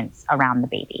attachments around the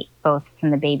baby, both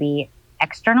from the baby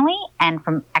externally and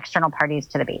from external parties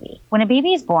to the baby. When a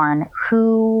baby is born,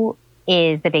 who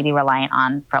is the baby reliant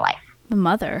on for life? The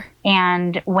mother.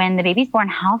 And when the baby's born,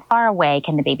 how far away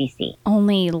can the baby see?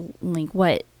 Only, like,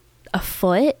 what, a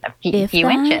foot? A few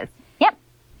inches. Yep,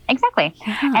 exactly.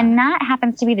 Yeah. And that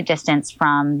happens to be the distance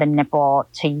from the nipple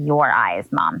to your eyes,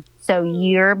 Mom. So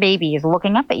your baby is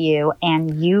looking up at you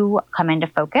and you come into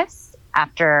focus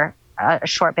after a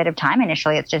short bit of time.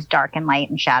 Initially, it's just dark and light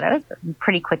and shadows, but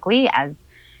pretty quickly as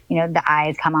the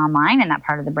eyes come online and that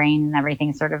part of the brain and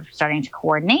everything sort of starting to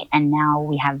coordinate. And now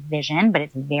we have vision, but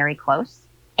it's very close.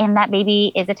 And that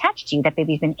baby is attached to you. That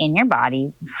baby's been in your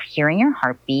body, hearing your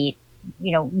heartbeat,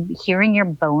 hearing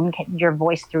your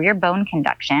voice through your bone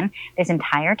conduction this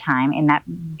entire time in that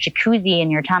jacuzzi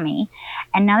in your tummy.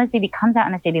 And now this baby comes out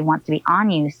and this baby wants to be on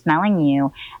you, smelling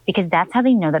you, because that's how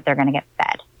they know that they're going to get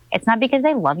fed. It's not because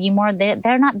they love you more.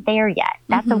 They're not there yet.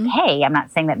 That's okay. I'm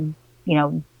not saying that,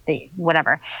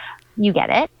 whatever. You get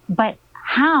it. But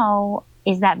how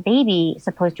is that baby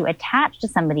supposed to attach to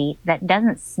somebody that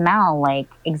doesn't smell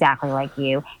exactly like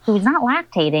you, who's not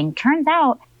lactating? Turns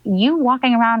out you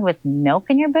walking around with milk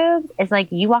in your boobs is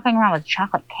like you walking around with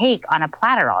chocolate cake on a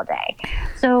platter all day.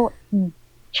 So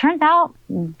turns out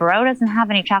bro doesn't have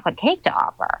any chocolate cake to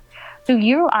offer. So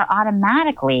you are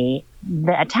automatically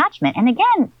the attachment. And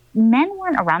again, men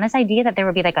weren't around this idea that there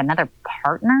would be like another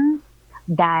partner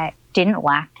that didn't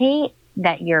lactate,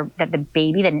 that the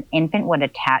baby, that an infant would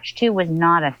attach to, was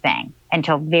not a thing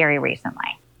until very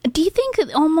recently. Do you think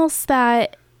almost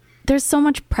that there's so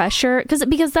much pressure?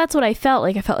 Because that's what I felt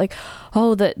like. I felt like,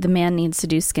 oh, the man needs to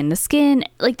do skin to skin.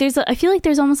 Like I feel like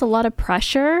there's almost a lot of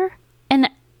pressure. And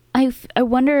I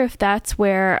wonder if that's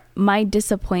where my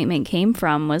disappointment came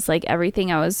from, was like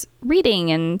everything I was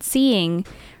reading and seeing.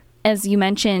 As you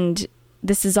mentioned,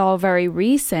 this is all very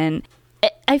recent.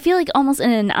 I feel like almost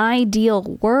in an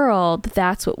ideal world,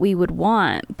 that's what we would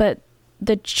want. But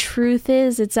the truth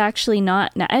is, it's actually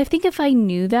not. I think if I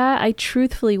knew that, I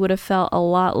truthfully would have felt a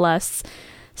lot less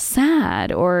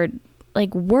sad or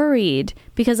like worried,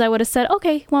 because I would have said,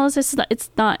 okay, well, it's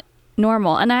not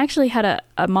normal. And I actually had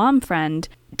a mom friend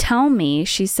tell me,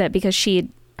 she said, because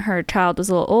her child was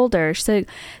a little older, she said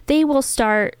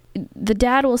the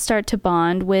dad will start to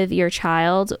bond with your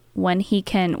child when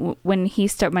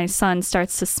my son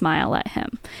starts to smile at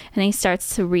him and he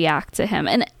starts to react to him.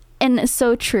 And it's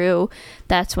so true.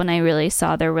 That's when I really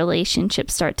saw their relationship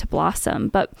start to blossom.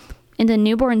 But in the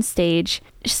newborn stage,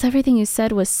 just everything you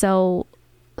said was so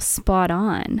spot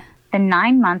on. The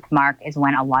 9-month mark is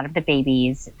when a lot of the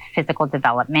baby's physical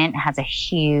development has a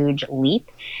huge leap,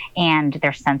 and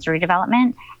their sensory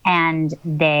development, and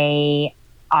they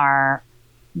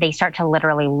start to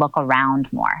literally look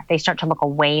around more. They start to look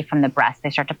away from the breast. They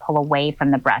start to pull away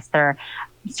from the breast. They're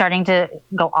starting to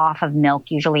go off of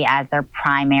milk, usually as their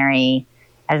primary,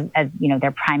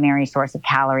 their primary source of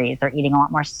calories. They're eating a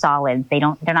lot more solids. They're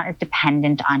not as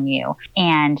dependent on you.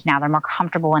 And now they're more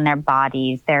comfortable in their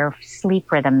bodies. Their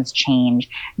sleep rhythms change.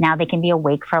 Now they can be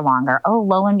awake for longer. Oh,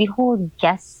 lo and behold,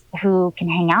 guess who can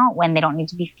hang out when they don't need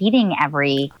to be feeding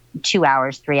every 2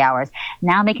 hours, 3 hours.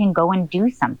 Now they can go and do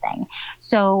something.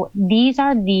 So these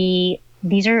are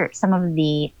some of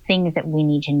the things that we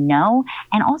need to know.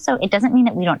 And also, it doesn't mean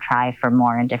that we don't try for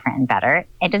more and different and better.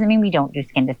 It doesn't mean we don't do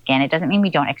skin to skin. It doesn't mean we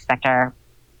don't expect our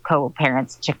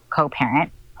co-parents to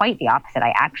co-parent. Quite the opposite,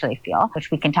 I actually feel,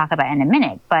 which we can talk about in a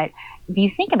minute. But if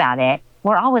you think about it,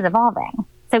 we're always evolving.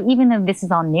 So even though this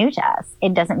is all new to us,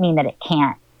 it doesn't mean that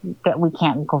we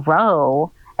can't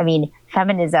grow. I mean,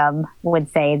 feminism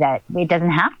would say that it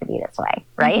doesn't have to be this way,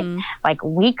 right? Mm-hmm. Like,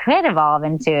 we could evolve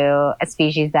into a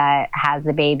species that has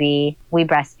the baby, we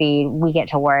breastfeed, we get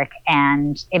to work,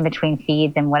 and in between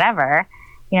feeds and whatever,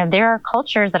 there are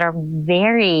cultures that are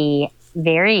very,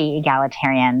 very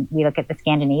egalitarian. We look at the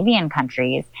Scandinavian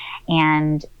countries,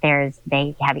 and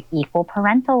they have equal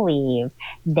parental leave.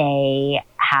 They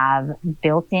have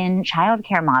built-in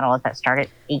childcare models that start at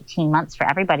 18 months for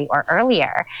everybody or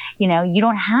earlier. You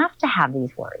don't have to have these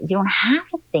worries. You don't have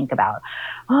to think about,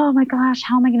 oh my gosh,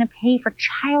 how am I going to pay for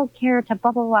childcare to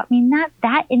blah, blah, blah. I mean,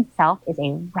 that in itself is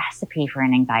a recipe for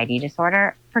an anxiety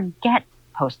disorder. Forget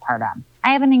postpartum.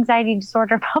 I have an anxiety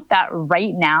disorder about that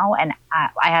right now. And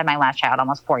I had my last child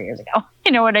almost 4 years ago.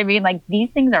 You know what I mean? Like, these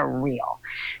things are real.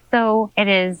 So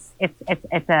it's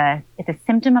a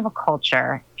symptom of a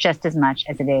culture just as much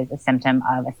as it is a symptom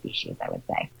of a species, I would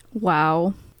say.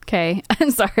 Wow. Okay.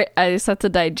 I'm sorry. I just have to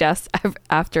digest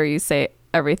after you say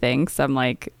everything. So I'm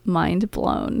like mind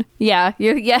blown. Yeah.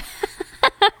 Yeah.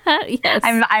 Yes.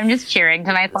 I'm just cheering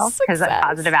to myself because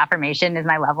positive affirmation is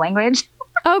my love language.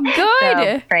 Oh,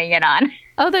 good. So bring it on.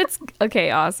 Oh, that's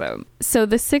okay. Awesome. So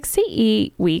the 6 to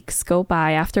 8 weeks go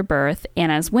by after birth.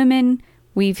 And as women,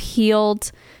 we've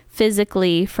healed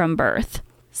physically from birth.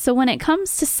 So when it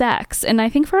comes to sex, and I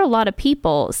think for a lot of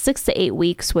people, 6 to 8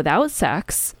 weeks without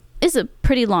sex is a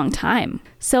pretty long time.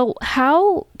 So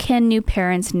how can new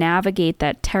parents navigate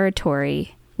that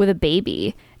territory with a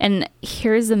baby? And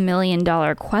here's a $1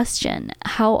 million question.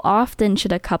 How often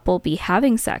should a couple be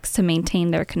having sex to maintain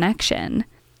their connection?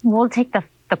 We'll take the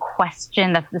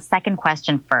question, the second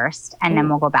question first, and then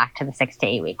we'll go back to the 6 to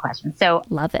 8 week question. So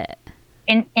love it.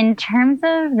 In terms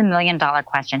of the $1 million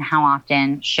question, how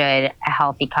often should a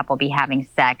healthy couple be having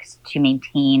sex to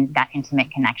maintain that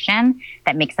intimate connection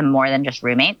that makes them more than just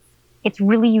roommates? It's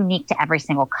really unique to every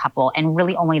single couple, and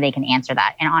really only they can answer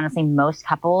that. And honestly, most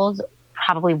couples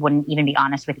probably wouldn't even be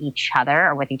honest with each other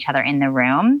or with each other in the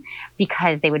room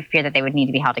because they would fear that they would need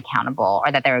to be held accountable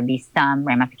or that there would be some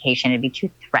ramification. It'd be too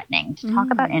threatening. To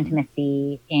talk about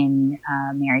intimacy in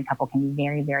a married couple can be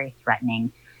very, very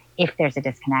threatening if there's a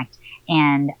disconnect.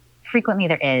 And frequently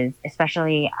there is,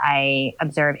 especially I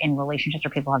observe in relationships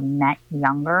where people have met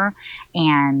younger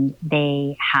and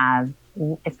they have,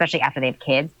 especially after they have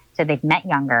kids, so they've met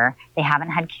younger, they haven't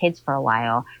had kids for a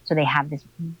while, so they have this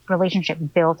relationship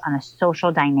built on a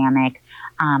social dynamic,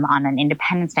 on an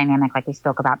independence dynamic like we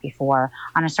spoke about before,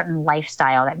 on a certain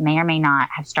lifestyle that may or may not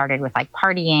have started with like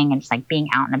partying and just like being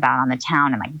out and about on the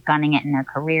town and like gunning it in their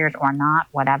careers or not,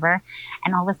 whatever.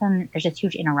 And all of a sudden there's this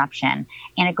huge interruption.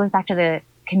 And it goes back to the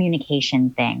communication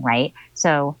thing, right?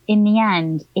 So in the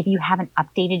end, if you haven't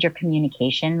updated your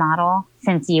communication model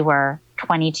since you were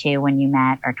 22 when you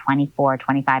met, or 24,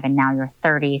 25, and now you're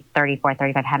 30, 34,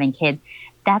 35 having kids,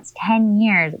 that's 10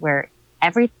 years where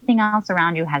everything else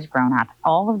around you has grown up.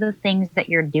 All of the things that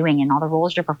you're doing and all the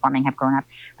roles you're performing have grown up,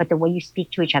 but the way you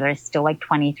speak to each other is still like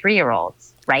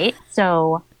 23-year-olds, right?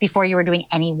 So before you were doing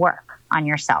any work on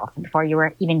yourself, before you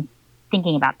were even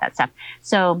thinking about that stuff.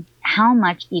 So how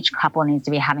much each couple needs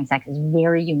to be having sex is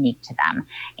very unique to them.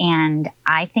 And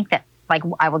I think that, like,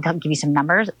 I will give you some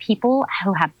numbers. People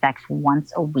who have sex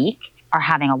once a week are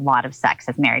having a lot of sex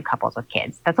as married couples with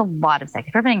kids. That's a lot of sex.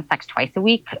 If you're having sex twice a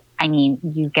week, I mean,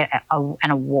 you get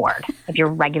an award. If you're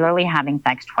regularly having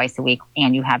sex twice a week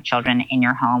and you have children in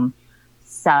your home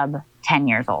sub 10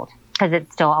 years old, because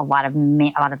it's still a lot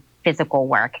of physical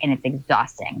work and it's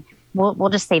exhausting. We'll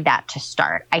just say that to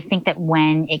start. I think that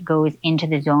when it goes into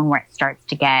the zone where it starts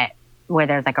to get, where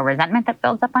there's like a resentment that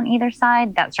builds up on either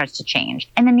side, that starts to change.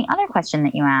 And then the other question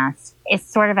that you asked is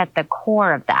sort of at the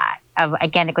core of that.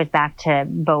 Again, it goes back to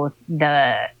both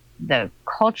the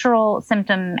cultural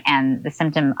symptom and the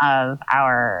symptom of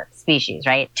our species,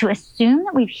 right? To assume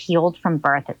that we've healed from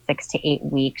birth at 6 to 8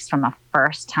 weeks from a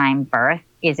first-time birth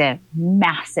is a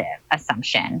massive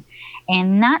assumption.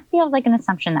 And that feels like an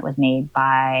assumption that was made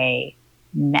by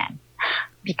men,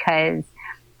 because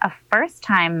a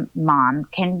first-time mom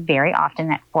can very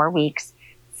often at 4 weeks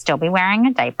still be wearing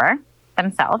a diaper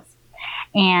themselves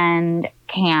and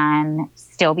can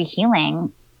still be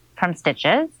healing from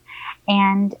stitches.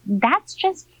 And that's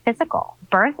just physical.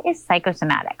 Birth is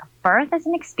psychosomatic. Birth is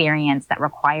an experience that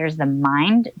requires the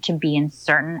mind to be in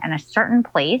a certain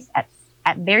place at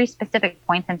very specific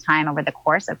points in time over the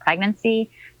course of pregnancy,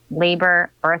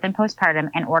 labor, birth, and postpartum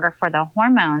in order for the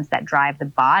hormones that drive the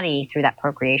body through that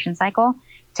procreation cycle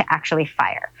to actually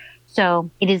fire. So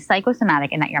it is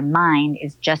psychosomatic in that your mind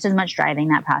is just as much driving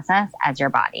that process as your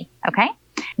body. Okay?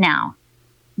 Now,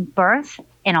 birth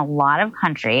in a lot of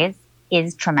countries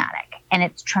is traumatic. And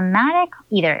it's traumatic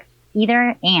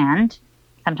either and,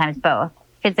 sometimes both,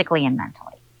 physically and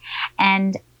mentally.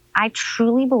 And I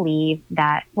truly believe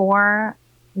that for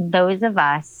those of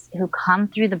us who come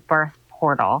through the birth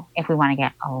portal, if we want to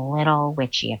get a little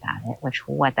witchy about it, which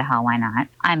what the hell, why not?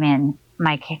 I'm in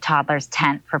my toddler's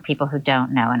tent for people who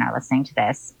don't know and are listening to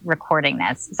this, recording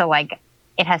this. So like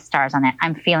it has stars on it.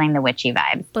 I'm feeling the witchy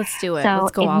vibes. Let's do it. So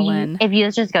let's go all in. If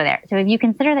you just go there. So if you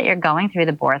consider that you're going through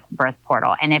the birth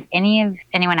portal, and if anyone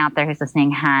out there who's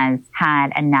listening has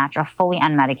had a natural, fully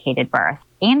unmedicated birth,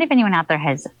 and if anyone out there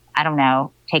has, I don't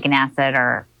know, taken acid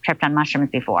or tripped on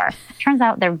mushrooms before, turns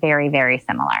out they're very, very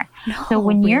similar. No, so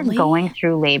when really? you're going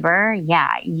through labor,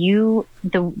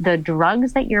 the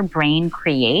drugs that your brain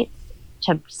creates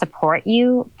to support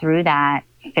you through that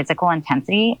physical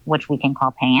intensity, which we can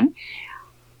call pain,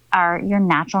 are your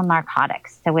natural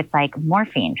narcotics. So it's like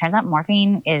morphine. Turns out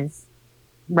morphine is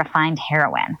refined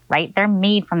heroin, right? They're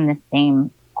made from the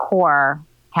same core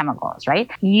chemicals,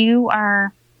 right? You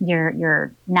are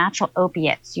your natural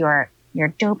opiates, your your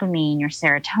dopamine, your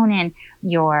serotonin,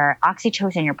 your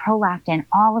oxytocin, your prolactin,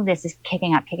 all of this is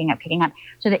kicking up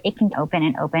so that it can open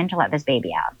and open to let this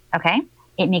baby out. Okay.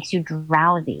 It makes you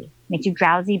drowsy.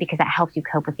 Because that helps you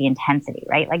cope with the intensity,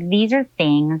 right? Like these are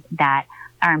things that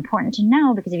are important to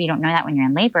know, because if you don't know that when you're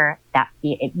in labor,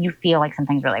 you feel like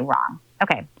something's really wrong.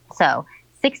 Okay. So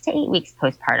 6 to 8 weeks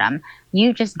postpartum,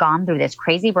 you've just gone through this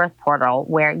crazy birth portal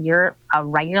where you're a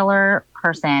regular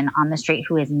person on the street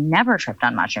who has never tripped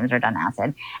on mushrooms or done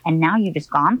acid. And now you've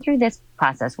just gone through this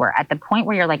process where at the point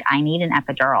where you're like, I need an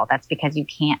epidural, that's because you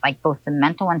can't, like both the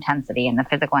mental intensity and the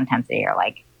physical intensity are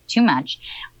like too much,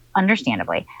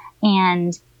 understandably.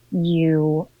 And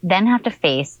you then have to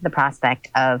face the prospect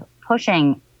of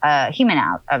pushing a human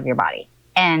out of your body.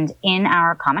 And in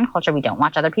our common culture, we don't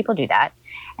watch other people do that.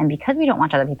 And because we don't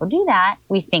watch other people do that,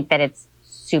 we think that it's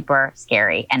super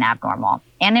scary and abnormal.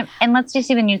 And let's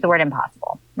just even use the word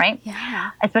impossible, right?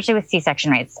 Yeah. Especially with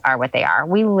C-section rates are what they are.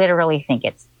 We literally think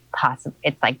it's possible.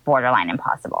 It's like borderline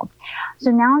impossible. So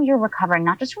now you're recovering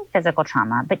not just from physical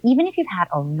trauma, but even if you've had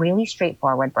a really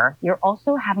straightforward birth, you're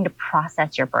also having to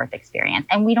process your birth experience.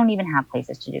 And we don't even have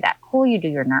places to do that. Cool, you do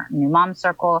your new mom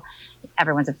circle.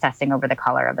 Everyone's obsessing over the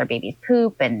color of their baby's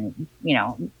poop and,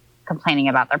 complaining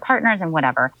about their partners and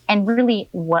whatever. And really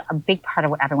what a big part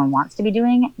of what everyone wants to be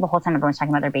doing the whole time everyone's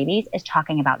talking about their babies is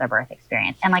talking about their birth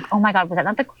experience. And like, oh my God, was that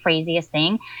not the craziest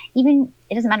thing? Even,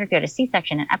 it doesn't matter if you had a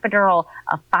C-section, an epidural,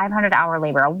 a 500-hour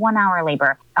labor, a 1-hour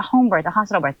labor, a home birth, a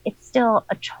hospital birth, it's still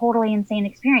a totally insane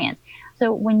experience.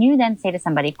 So when you then say to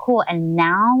somebody, cool, and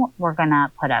now we're going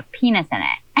to put a penis in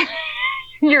it.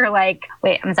 You're like,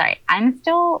 wait, I'm sorry. I'm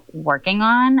still working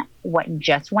on what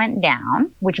just went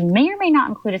down, which may or may not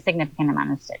include a significant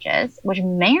amount of stitches, which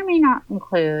may or may not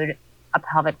include a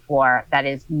pelvic floor that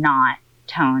is not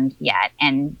toned yet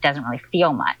and doesn't really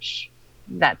feel much.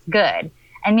 That's good.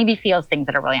 And maybe feels things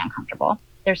that are really uncomfortable.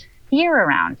 There's fear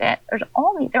around it. There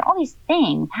are all these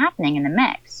things happening in the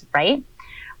mix, right?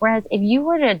 Whereas if you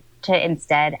were to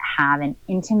instead have an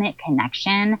intimate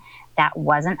connection that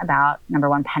wasn't about, number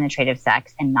one, penetrative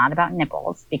sex and not about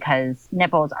nipples, because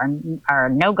nipples are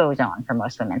no-go zone for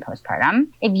most women postpartum.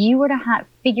 If you were to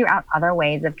figure out other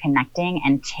ways of connecting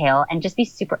and just be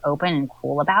super open and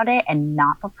cool about it and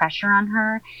not put pressure on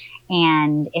her,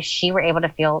 and if she were able to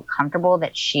feel comfortable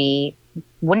that she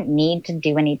wouldn't need to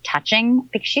do any touching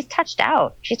because she's touched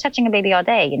out. She's touching a baby all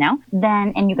day,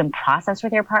 then, and you can process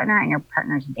with your partner and your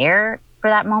partner's there for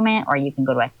that moment, or you can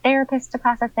go to a therapist to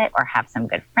process it or have some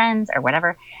good friends or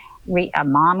whatever, a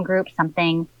mom group,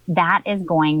 something that is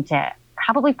going to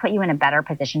probably put you in a better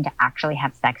position to actually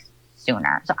have sex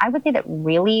sooner. So I would say that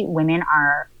really women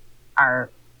are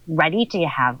ready to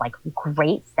have like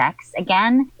great sex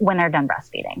again when they're done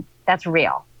breastfeeding. That's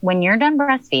real. When you're done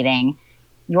breastfeeding,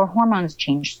 your hormones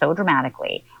change so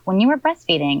dramatically. When you are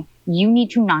breastfeeding, you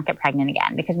need to not get pregnant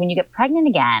again, because when you get pregnant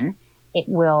again, it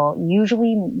will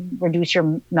usually reduce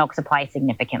your milk supply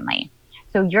significantly.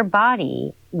 So your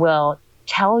body will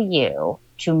tell you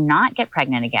to not get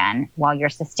pregnant again while you're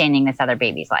sustaining this other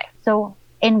baby's life. So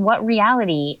in what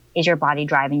reality is your body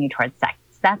driving you towards sex?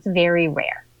 That's very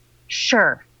rare.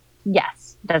 Sure.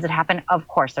 Yes. Does it happen? Of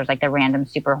course. There's like the random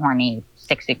super horny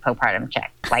 6-week postpartum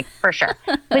chick, like for sure.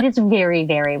 But it's very,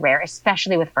 very rare,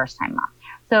 especially with first-time moms.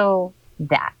 So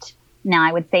that. Now,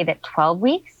 I would say that 12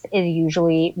 weeks is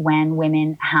usually when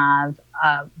women have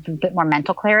a bit more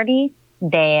mental clarity.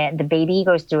 The baby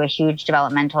goes through a huge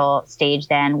developmental stage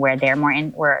then where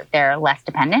where they're less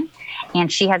dependent,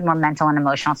 and she has more mental and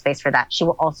emotional space for that. She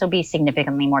will also be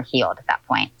significantly more healed at that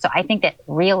point. So I think that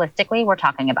realistically, we're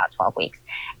talking about 12 weeks.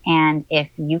 And if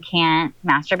you can't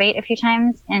masturbate a few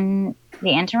times in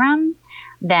the interim,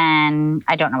 then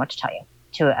I don't know what to tell you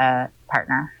to a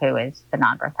partner who is the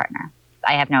non-birth partner.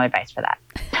 I have no advice for that.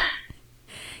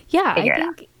 Yeah, I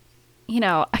think,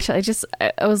 actually,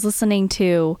 I was listening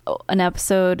to an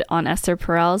episode on Esther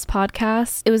Perel's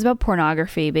podcast. It was about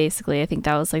pornography, basically. I think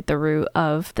that was like the root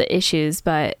of the issues.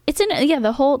 But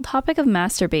the whole topic of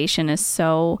masturbation is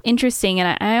so interesting.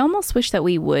 And I almost wish that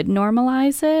we would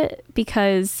normalize it,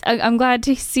 because I'm glad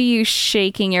to see you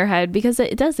shaking your head, because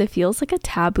it feels like a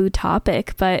taboo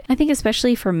topic. But I think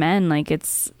especially for men, like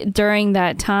it's during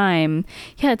that time,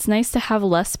 it's nice to have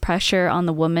less pressure on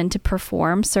the woman to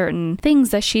perform certain things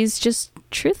that she's just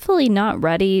truthfully not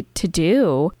ready to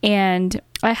do. And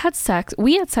we had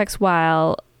sex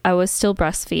while I was still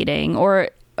breastfeeding, or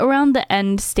around the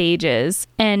end stages,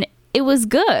 and it was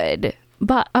good.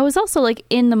 But I was also like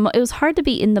it was hard to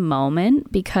be in the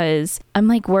moment because I'm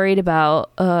like worried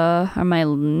about, are my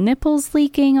nipples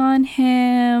leaking on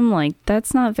him? Like,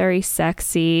 that's not very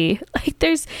sexy. Like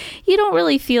you don't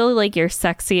really feel like you're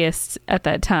sexiest at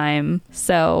that time.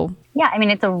 So yeah, I mean,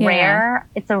 it's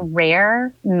a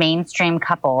rare mainstream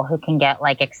couple who can get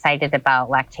like excited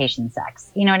about lactation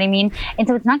sex. You know what I mean? And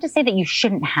so it's not to say that you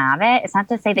shouldn't have it. It's not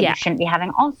to say that you shouldn't be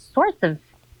having all sorts of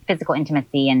physical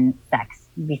intimacy and sex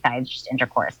besides just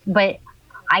intercourse. But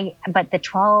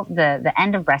the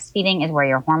end of breastfeeding is where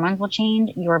your hormones will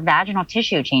change. Your vaginal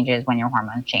tissue changes when your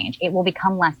hormones change. It will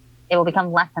become less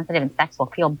sensitive, and sex will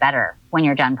feel better when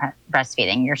you're done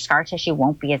breastfeeding. Your scar tissue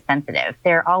won't be as sensitive.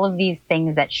 There are all of these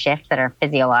things that shift that are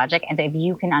physiologic. And so if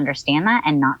you can understand that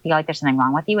and not feel like there's something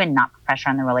wrong with you and not put pressure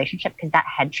on the relationship, because that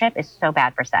head trip is so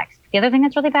bad for sex. The other thing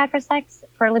that's really bad for sex,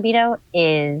 for libido,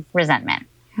 is resentment.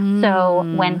 So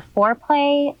when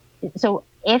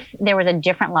if there was a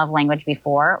different love language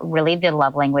before, really the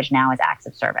love language now is acts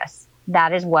of service.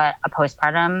 That is what a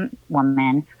postpartum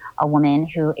woman, a woman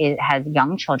who has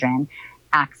young children,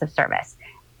 acts of service.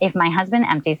 If my husband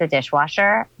empties the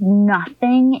dishwasher,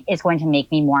 nothing is going to make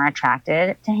me more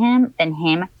attracted to him than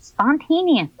him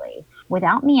spontaneously,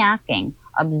 without me asking,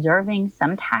 observing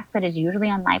some task that is usually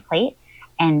on my plate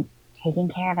and taking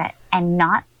care of it, and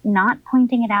not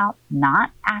pointing it out, not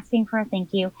asking for a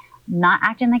thank you, not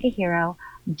acting like a hero,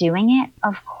 doing it.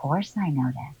 Of course I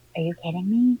notice. Are you kidding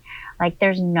me? Like,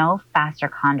 there's no faster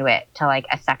conduit to like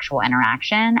a sexual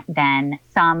interaction than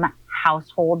some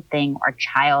household thing or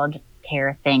child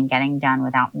care thing getting done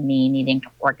without me needing to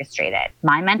orchestrate it.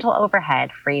 My mental overhead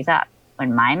frees up.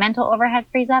 When my mental overhead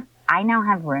frees up, I now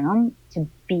have room to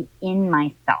be in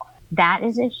myself. That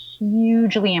is a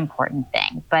hugely important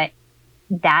thing, but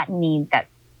that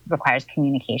requires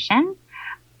communication,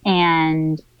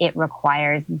 and it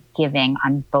requires giving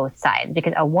on both sides,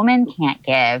 because a woman can't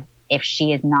give if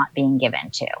she is not being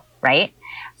given to, right?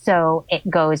 So it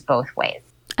goes both ways.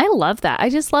 I love that. I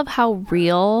just love how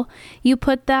real you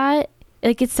put that.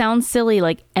 Like, it sounds silly,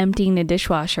 like emptying the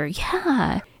dishwasher.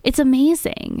 Yeah, it's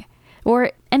amazing.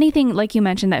 Or anything, like you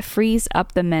mentioned, that frees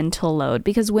up the mental load.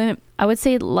 Because women, I would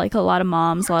say, like a lot of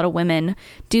moms, a lot of women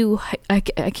do, I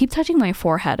keep touching my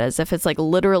forehead as if it's like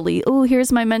literally, oh,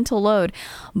 here's my mental load.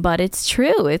 But it's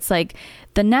true. It's like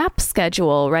the nap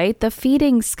schedule, right? The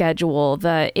feeding schedule,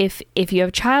 if you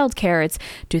have childcare, it's,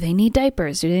 do they need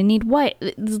diapers? Do they need what?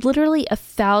 It's literally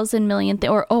 1,000 million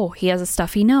or, oh, he has a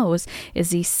stuffy nose.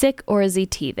 Is he sick or is he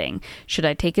teething? Should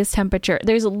I take his temperature?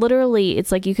 There's literally,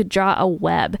 it's like you could draw a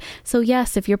web. So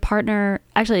yes, if your partner,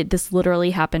 actually this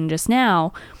literally happened just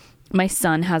now. My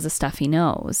son has a stuffy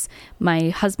nose. My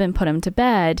husband put him to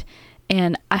bed,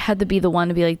 and I had to be the one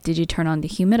to be like, did you turn on the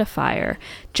humidifier?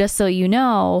 Just so you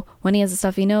know, when he has a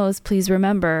stuffy nose, please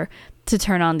remember to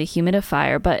turn on the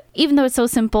humidifier. But even though it's so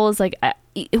simple, it's like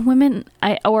women,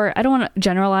 I don't want to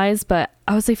generalize, but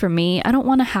I would say for me, I don't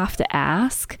want to have to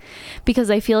ask,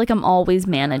 because I feel like I'm always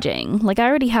managing. Like, I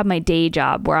already have my day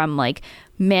job where I'm like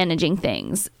managing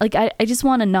things. Like, I just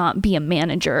want to not be a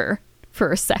manager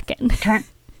for a second.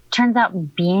 Turns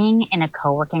out being in a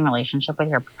co-working relationship with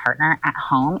your partner at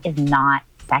home is not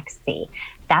sexy.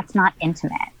 That's not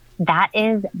intimate. That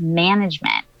is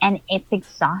management, and it's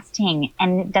exhausting,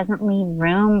 and it doesn't leave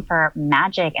room for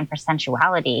magic and for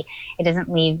sensuality. It doesn't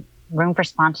leave room for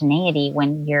spontaneity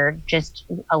when you're just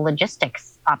a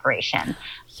logistics operation.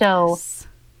 So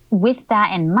with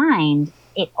that in mind,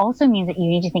 it also means that you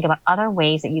need to think about other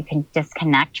ways that you can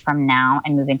disconnect from now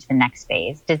and move into the next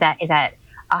phase. Is that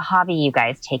a hobby you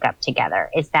guys take up together?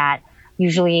 Is that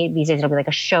usually these days it'll be like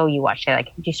a show you watch? So like,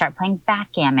 do you start playing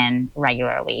backgammon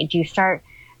regularly? Do you start,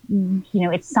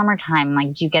 it's summertime,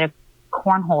 like, do you get a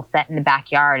cornhole set in the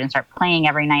backyard and start playing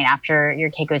every night after your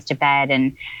kid goes to bed,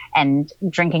 and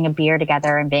drinking a beer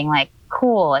together and being like,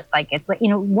 cool. It's like,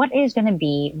 what is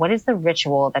the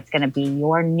ritual that's going to be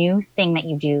your new thing that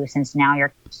you do, since now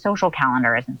your social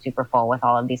calendar isn't super full with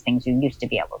all of these things you used to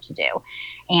be able to do.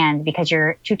 And because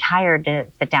you're too tired to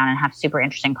sit down and have super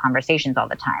interesting conversations all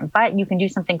the time, but you can do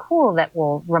something cool that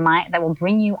will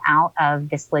bring you out of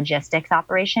this logistics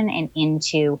operation and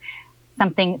into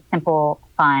something simple,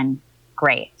 fun,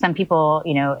 great. Some people,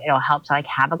 it'll help to like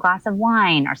have a glass of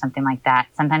wine or something like that.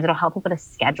 Sometimes it'll help people to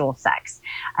schedule sex.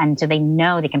 And so they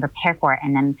know they can prepare for it.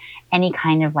 And then any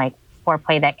kind of like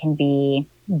foreplay that can be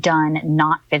done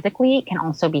not physically can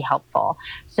also be helpful.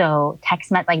 So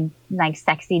like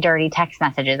sexy, dirty text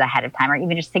messages ahead of time, or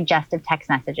even just suggestive text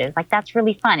messages. Like, that's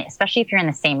really fun, especially if you're in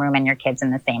the same room and your kid's in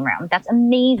the same room. That's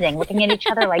amazing. Looking at each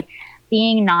other, like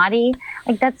being naughty.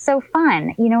 Like, that's so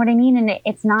fun. You know what I mean? And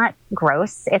it's not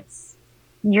gross.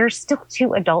 you're still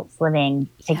two adults living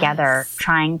together,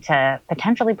 trying to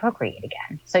potentially procreate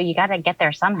again. So you got to get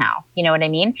there somehow. You know what I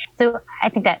mean? So I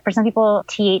think that for some people,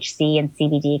 THC and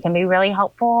CBD can be really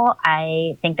helpful.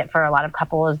 I think that for a lot of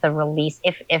couples, the release,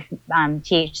 if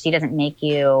THC doesn't make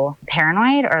you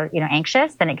paranoid or,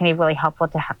 anxious, then it can be really helpful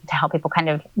to help people kind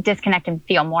of disconnect and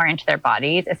feel more into their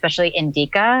bodies, especially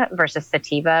indica versus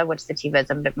sativa, which sativa is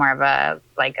a bit more of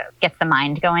gets the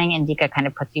mind going. Indica kind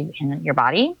of puts you in your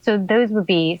body. So those would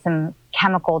be some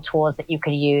chemical tools that you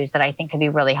could use that I think could be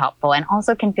really helpful and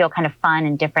also can feel kind of fun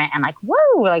and different and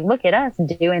whoa, look at us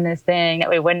doing this thing that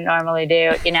we wouldn't normally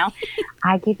do,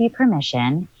 I give you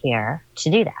permission here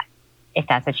to do that. If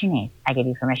that's what you need, I give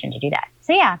you permission to do that.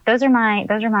 So yeah, those are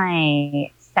my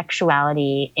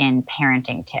sexuality in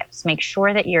parenting tips. Make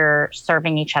sure that you're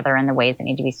serving each other in the ways that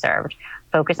need to be served.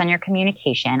 Focus on your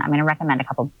communication. I'm going to recommend a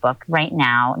couple books right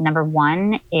now. Number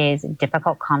one is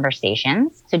Difficult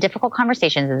Conversations. So Difficult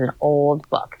Conversations is an old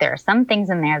book. There are some things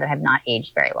in there that have not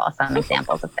aged very well, some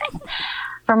examples of things.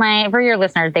 For your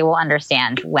listeners, they will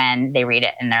understand when they read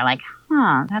it and they're like,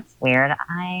 that's weird.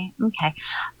 Okay.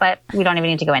 But we don't even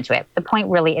need to go into it. The point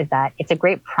really is that it's a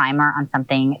great primer on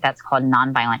something that's called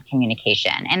nonviolent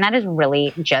communication. And that is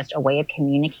really just a way of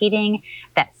communicating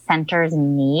that centers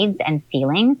needs and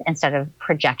feelings instead of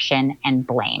projection and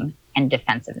blame and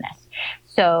defensiveness.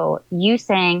 So you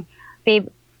saying, babe,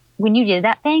 when you did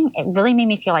that thing, it really made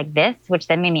me feel like this, which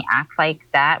then made me act like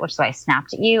that, which is why I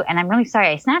snapped at you. And I'm really sorry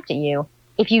I snapped at you.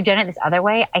 If you'd done it this other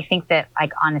way, I think that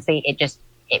honestly,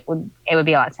 it would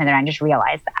be a lot smoother. And I just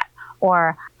realized that.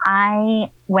 Or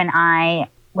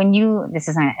this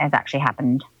has actually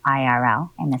happened IRL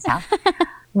in this house.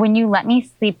 When you let me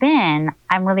sleep in,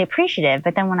 I'm really appreciative.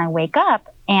 But then when I wake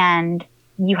up and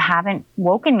you haven't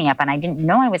woken me up and I didn't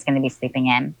know I was going to be sleeping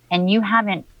in and you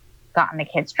haven't gotten the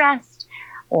kids dressed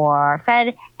or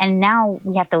fed, and now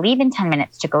we have to leave in 10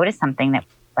 minutes to go to something that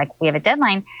we have a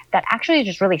deadline, that actually is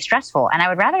just really stressful. And I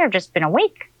would rather have just been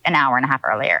awake an hour and a half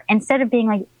earlier instead of being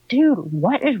like, dude,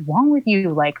 what is wrong with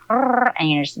you?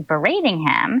 And you're just berating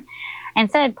him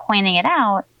instead pointing it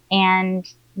out. And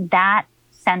that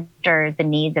centers the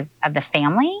needs of the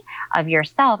family, of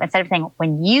yourself, instead of saying,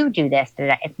 when you do this,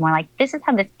 it's more like, this is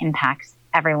how this impacts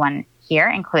everyone here,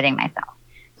 including myself.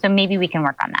 So maybe we can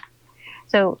work on that.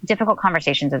 So Difficult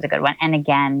Conversations is a good one. And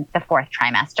again, The Fourth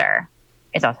Trimester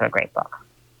is also a great book.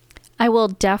 I will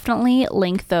definitely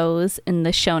link those in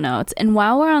the show notes. And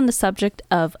while we're on the subject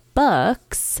of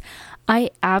books,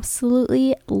 I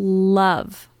absolutely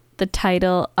love the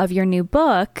title of your new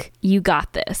book, You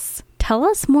Got This. Tell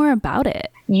us more about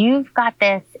it. You've Got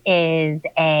This is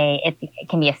it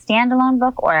can be a standalone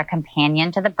book or a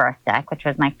companion to The Birth Deck, which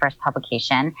was my first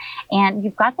publication. And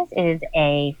You've Got This is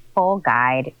a full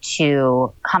guide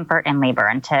to comfort in labor.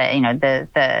 And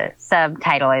the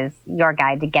subtitle is Your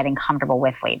Guide to Getting Comfortable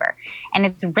with Labor. And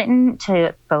it's written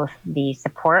to both the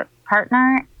support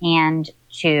partner and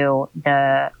to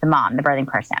the mom, the birthing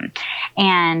person.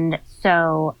 And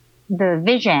so the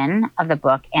vision of the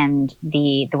book and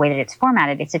the way that it's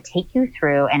formatted is to take you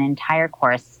through an entire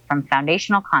course from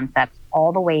foundational concepts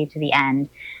all the way to the end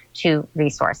to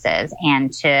resources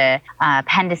and to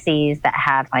appendices that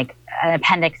have an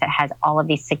appendix that has all of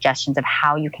these suggestions of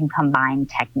how you can combine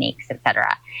techniques,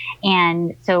 etc.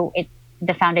 And so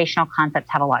the foundational concepts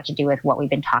have a lot to do with what we've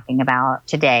been talking about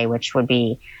today, which would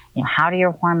be, how do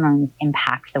your hormones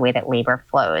impact the way that labor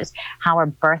flows? How are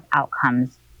birth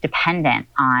outcomes dependent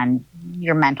on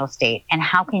your mental state, and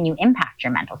how can you impact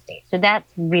your mental state? So that's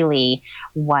really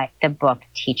what the book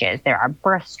teaches. There are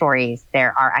birth stories,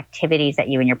 there are activities that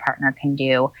you and your partner can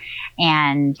do,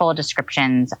 and full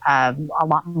descriptions of a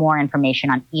lot more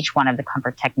information on each one of the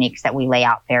comfort techniques that we lay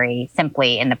out very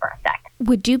simply in the birth deck.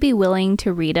 Would you be willing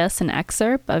to read us an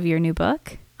excerpt of your new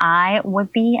book? I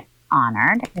would be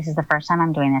honored. This is the first time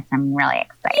I'm doing this, and I'm really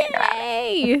excited about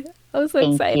it. I'm so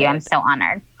excited. Thank you. I'm so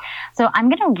honored. So I'm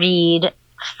going to read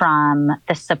from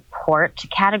the support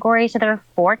category. So there are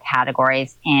 4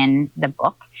 categories in the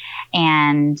book.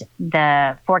 And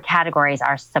the 4 categories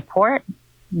are support,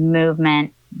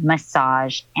 movement,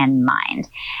 massage, and mind.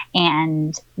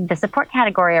 And the support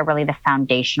category are really the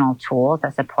foundational tools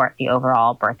that support the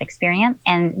overall birth experience.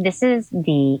 And this is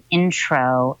the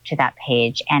intro to that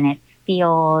page, and it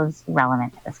feels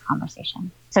relevant to this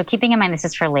conversation. So keeping in mind this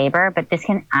is for labor, but this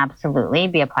can absolutely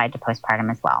be applied to postpartum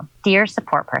as well. Dear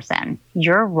support person,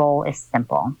 your role is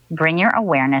simple. Bring your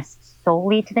awareness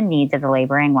solely to the needs of the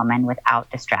laboring woman without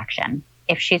distraction.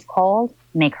 If she's cold,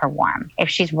 make her warm. If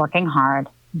she's working hard,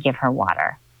 give her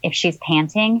water. If she's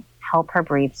panting, help her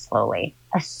breathe slowly.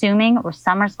 Assuming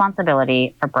some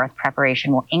responsibility for birth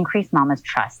preparation will increase mama's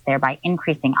trust, thereby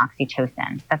increasing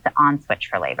oxytocin. That's the on switch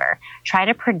for labor. Try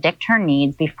to predict her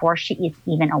needs before she is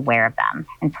even aware of them,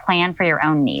 and plan for your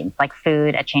own needs, like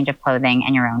food, a change of clothing,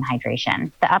 and your own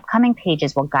hydration. The upcoming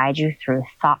pages will guide you through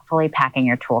thoughtfully packing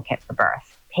your toolkit for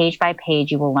birth. Page by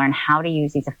page, you will learn how to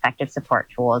use these effective support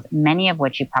tools, many of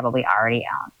which you probably already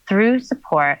own.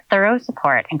 Thorough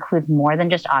support includes more than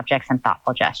just objects and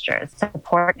thoughtful gestures.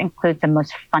 Support includes the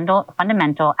most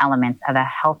fundamental elements of a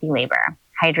healthy labor: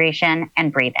 hydration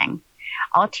and breathing.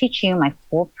 I'll teach you my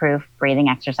foolproof breathing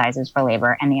exercises for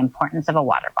labor and the importance of a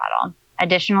water bottle.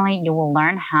 Additionally, you will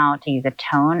learn how to use the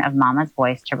tone of mama's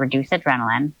voice to reduce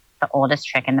adrenaline, the oldest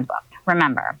trick in the book.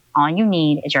 Remember, all you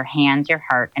need is your hands, your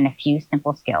heart, and a few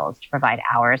simple skills to provide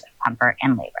hours of comfort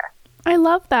and labor. I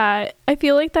love that. I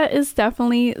feel like that is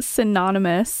definitely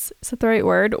synonymous, is that the right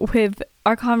word, with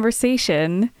our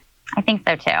conversation. I think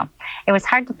so too. It was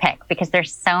hard to pick because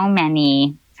there's so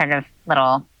many sort of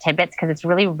little tidbits, because it's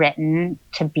really written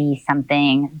to be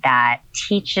something that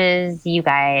teaches you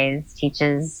guys,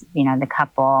 the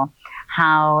couple,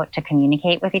 how to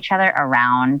communicate with each other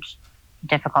around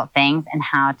difficult things and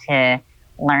how to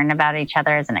learn about each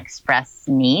other's and express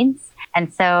needs.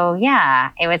 And so, yeah,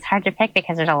 it was hard to pick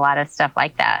because there's a lot of stuff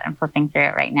like that. I'm flipping through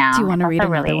it right now. Do you want to read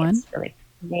another one? It's really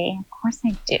pretty. Of course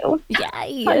I do.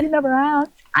 Yay! I never asked.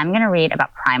 I'm going to read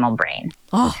about primal brain.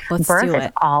 Oh, let's Birth do it.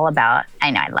 is all about, I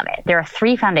know, I love it. There are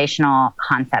three foundational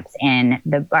concepts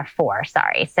four.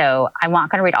 So I'm not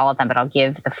going to read all of them, but I'll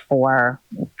give the four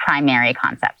primary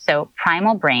concepts. So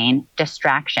primal brain,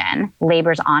 distraction,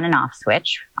 labor's on and off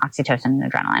switch, oxytocin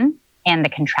and adrenaline, and the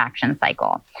contraction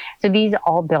cycle. So these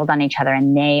all build on each other,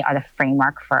 and they are the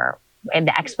framework for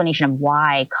the explanation of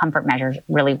why comfort measures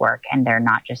really work, and they're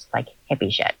not just like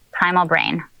hippie shit. Primal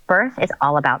brain. Birth is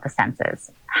all about the senses.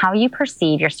 How you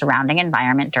perceive your surrounding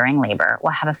environment during labor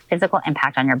will have a physical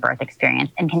impact on your birth experience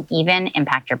and can even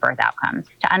impact your birth outcomes.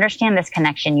 To understand this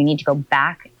connection, you need to go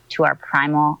back to our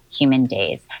primal human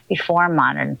days before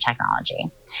modern technology.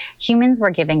 Humans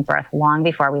were giving birth long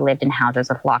before we lived in houses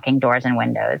with locking doors and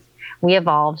windows. We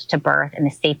evolved to birth in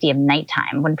the safety of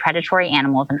nighttime when predatory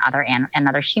animals and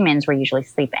other humans were usually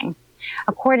sleeping.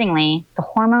 Accordingly, the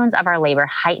hormones of our labor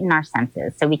heighten our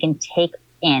senses so we can take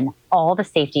in all the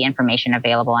safety information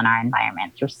available in our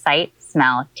environment through sight,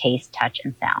 smell, taste, touch,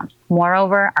 and sound.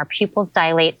 Moreover, our pupils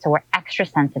dilate, so we're extra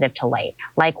sensitive to light.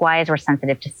 Likewise, we're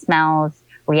sensitive to smells,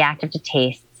 reactive to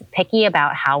tastes, picky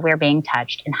about how we're being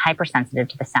touched, and hypersensitive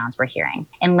to the sounds we're hearing.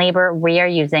 In labor, we are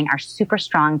using our super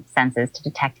strong senses to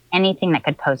detect anything that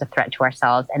could pose a threat to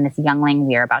ourselves and this youngling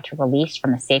we are about to release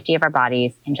from the safety of our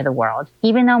bodies into the world.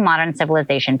 Even though modern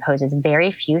civilization poses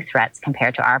very few threats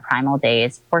compared to our primal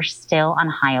days, we're still on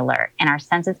high alert, and our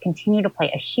senses continue to play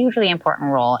a hugely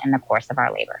important role in the course of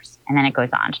our labors. And then it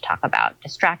goes on to talk about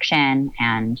distraction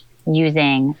and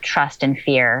using trust and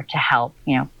fear to help,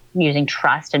 using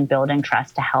trust and building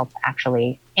trust to help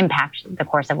actually impact the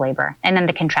course of labor. And then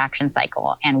the contraction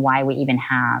cycle and why we even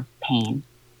have pain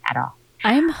at all.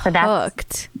 I'm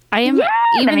hooked. I am,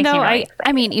 even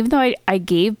though I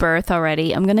gave birth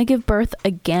already, I'm going to give birth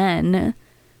again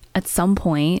at some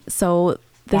point. So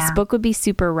this book would be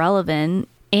super relevant,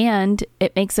 and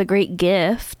it makes a great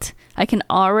gift. I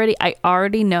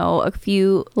already know a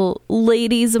few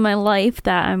ladies in my life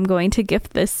that I'm going to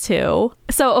gift this to.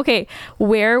 So, okay,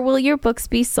 where will your books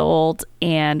be sold,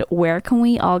 and where can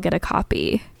we all get a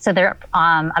copy? So they're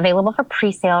available for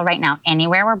pre-sale right now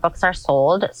anywhere where books are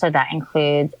sold. So that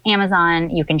includes Amazon.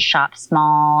 You can shop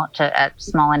small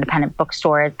independent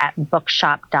bookstores at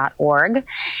bookshop.org.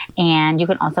 And you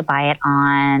can also buy it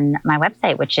on my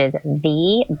website, which is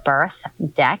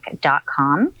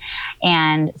thebirthdeck.com.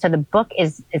 And so the book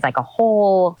is like a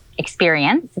whole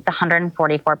experience. It's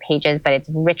 144 pages, but it's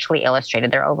richly illustrated.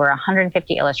 There are over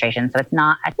 150 illustrations, so it's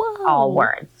not all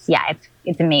words. Yeah,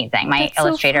 it's amazing. My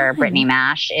illustrator, Brittany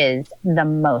Mash, is the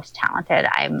most talented.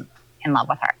 I'm in love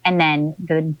with her. And then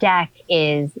the deck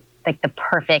is like the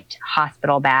perfect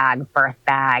hospital bag, birth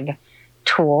bag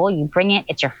tool. You bring it,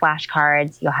 it's your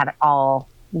flashcards. You'll have it all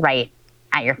right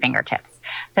at your fingertips.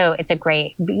 So it's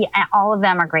all of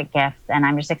them are great gifts, and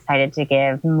I'm just excited to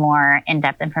give more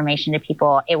in-depth information to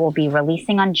people. It will be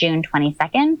releasing on June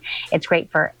 22nd. It's great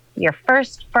for your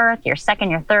first birth, your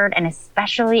second, your third, and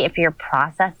especially if you're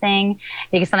processing,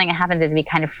 because something that happens is we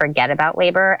kind of forget about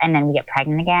labor, and then we get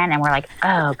pregnant again, and we're like,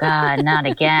 oh God, not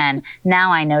again.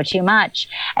 Now I know too much.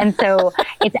 And so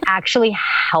it's actually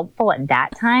helpful at that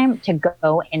time to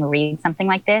go and read something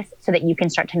like this so that you can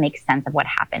start to make sense of what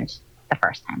happened the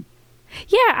first time.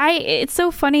 Yeah, it's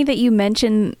so funny that you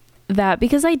mentioned that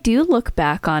because I do look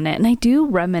back on it and I do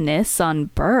reminisce on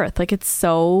birth. Like, it's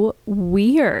so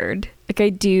weird. Like, I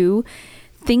do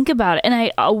think about it,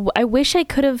 and I wish I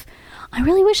could have. I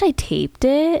really wish I taped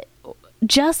it,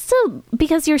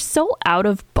 because you're so out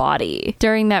of body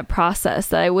during that process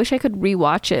that I wish I could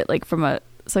rewatch it, like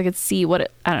so I could see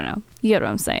I don't know. You get what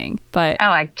I'm saying? But oh,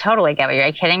 I totally get what you're. Are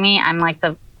you kidding me? I'm like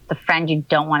the friend you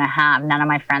don't want to have. None of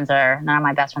my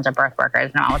best friends are birth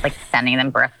workers. No, I was like sending them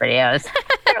birth videos.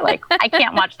 They're like, I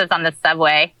can't watch this on the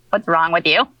subway. What's wrong with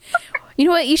you? You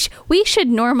know what? We should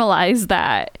normalize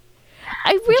that.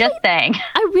 Just saying.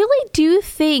 I really do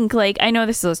think, like, I know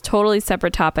this is a totally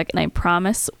separate topic and I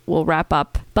promise we'll wrap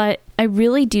up, but I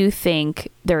really do think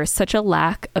there is such a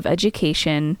lack of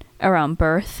education around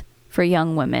birth for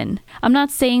young women. I'm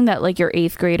not saying that like your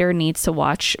 8th grader needs to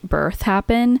watch birth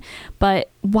happen, but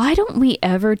why don't we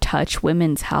ever touch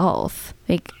women's health?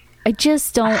 Like, I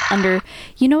just don't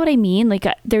you know what I mean? Like,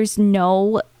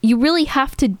 you really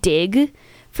have to dig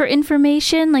for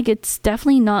information. Like, it's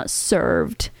definitely not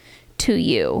served to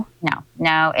you.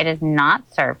 No, it is not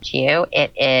served to you.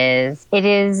 It is,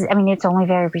 I mean, it's only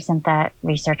very recent that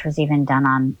research was even done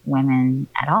on women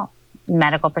at all.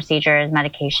 Medical procedures,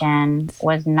 medication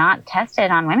was not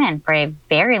tested on women for a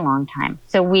very long time.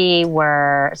 So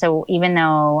even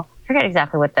though, I forget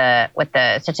exactly what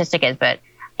the statistic is, but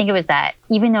I think it was that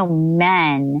even though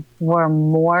men were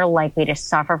more likely to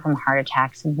suffer from heart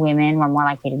attacks, women were more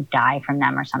likely to die from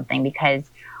them or something, because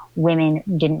women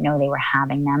didn't know they were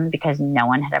having them, because no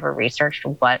one had ever researched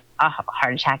what a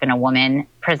heart attack in a woman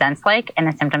presents like, and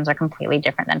the symptoms are completely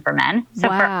different than for men. So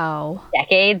for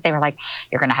decades, they were like,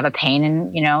 you're going to have a pain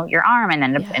in, your arm, and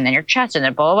then your chest, and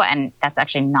then blah, blah, blah. And that's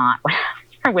actually not what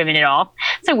happens for women at all.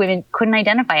 So women couldn't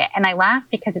identify it. And I laugh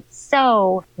because it's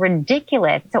so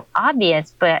ridiculous, so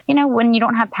obvious. But, when you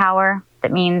don't have power,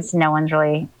 that means no one's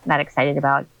really that excited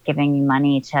about giving you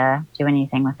money to do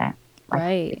anything with it. Like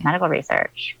right. Medical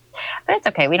research. But it's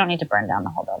okay. We don't need to burn down the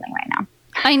whole building right now.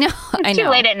 I know. It's too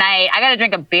late at night. I got to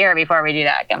drink a beer before we do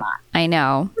that. Come on. I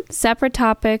know. Separate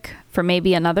topic for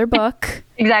maybe another book.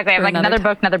 Exactly. I have like another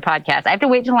book, another podcast. I have to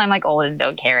wait till I'm like old and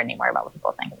don't care anymore about what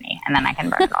people think of me, and then I can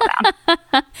burn it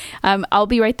all down. I'll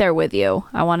be right there with you.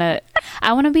 I want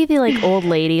to be the like old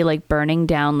lady like burning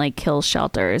down like kill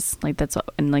shelters. Like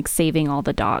and like saving all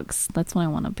the dogs. That's what I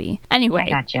want to be. Anyway. I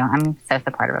got you. I'm so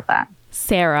supportive of that.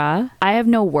 Sara, I have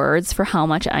no words for how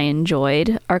much I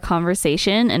enjoyed our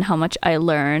conversation and how much I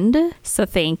learned. So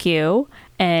thank you.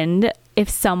 And if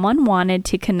someone wanted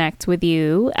to connect with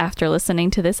you after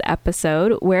listening to this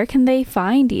episode, where can they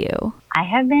find you? I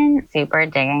have been super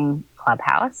digging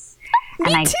Clubhouse.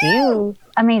 Me and too. I do.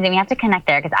 Amazing. We have to connect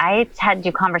there, because I had to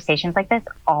do conversations like this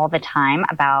all the time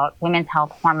about women's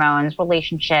health, hormones,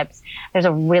 relationships. There's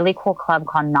a really cool club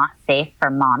called Not Safe for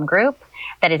Mom group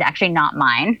that is actually not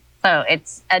mine. So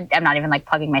I'm not even like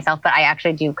plugging myself, but I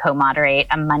actually do co-moderate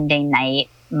a Monday night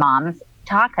moms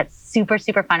talk. That's super,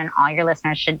 super fun, and all your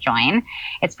listeners should join.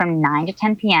 It's from 9 to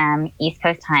 10 p.m. East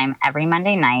Coast time every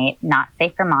Monday night. Not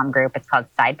Safe for Mom group. It's called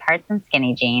Side Parts and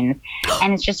Skinny Jeans.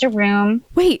 And it's just a room.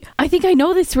 Wait, I think I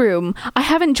know this room. I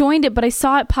haven't joined it, but I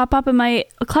saw it pop up in my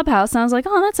Clubhouse, and I was like,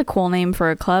 oh, that's a cool name for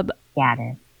a club. Yeah,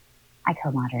 it is. I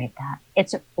co-moderate that.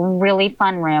 It's a really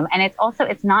fun room. And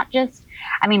it's not just,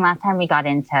 last time we got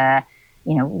into,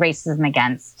 racism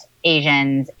against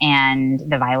Asians and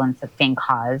the violence that's being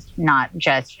caused, not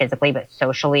just physically, but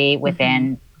socially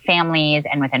within families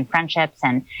and within friendships.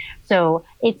 And so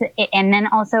and then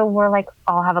also we're like,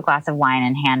 all have a glass of wine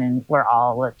in hand, and we're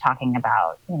all talking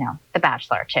about, The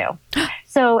Bachelor too.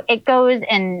 So it goes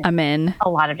in a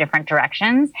lot of different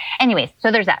directions. Anyways,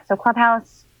 so there's that. So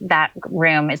Clubhouse, that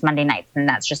room is Monday nights, and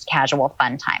that's just casual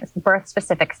fun times. Birth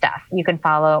specific stuff. You can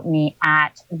follow me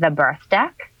at The Birth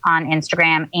Deck on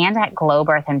Instagram and at Glow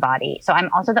Birth and Body. So I'm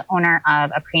also the owner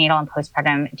of a prenatal and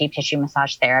postpartum deep tissue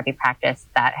massage therapy practice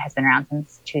that has been around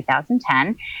since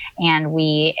 2010. And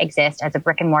we exist as a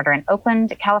brick and mortar in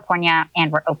Oakland, California,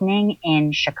 and we're opening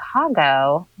in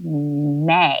Chicago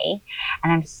May.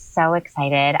 And I'm so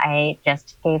excited. I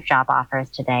just gave job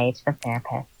offers today to the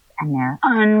therapists, and they're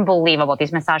unbelievable.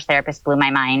 These massage therapists blew my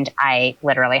mind. I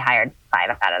literally hired 5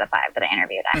 out of the 5 that I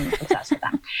interviewed. I'm obsessed with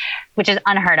them, which is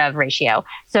unheard of ratio.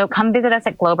 So come visit us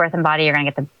at Glow Birth and Body. You're going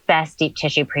to get the best deep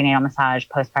tissue prenatal massage,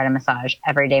 postpartum massage,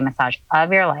 everyday massage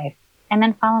of your life. And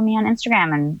then follow me on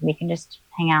Instagram, and we can just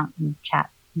hang out and chat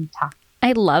and talk.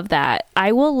 I love that.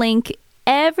 I will link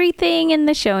everything in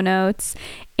the show notes,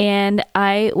 and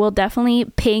I will definitely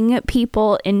ping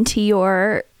people into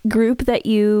your group that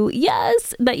you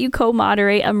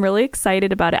co-moderate. I'm really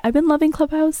excited about it. I've been loving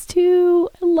Clubhouse too.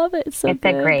 I love it. It's so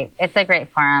good. It's a great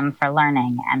forum for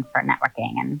learning and for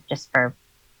networking and just for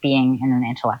being in an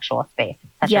intellectual space.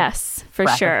 It's such for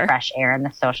sure. Of fresh air in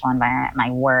the social environment.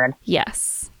 My word.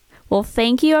 Yes. Well,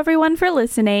 thank you everyone for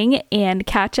listening, and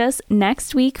catch us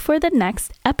next week for the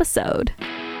next episode.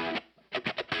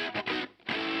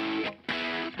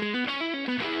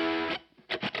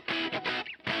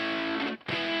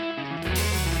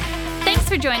 Thanks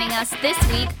for joining us this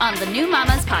week on the New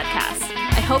Mamas podcast.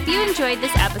 I hope you enjoyed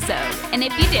this episode, and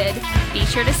if you did, be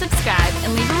sure to subscribe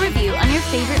and leave a review on your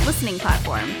favorite listening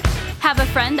platform. Have a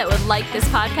friend that would like this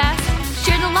podcast?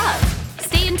 Share the love.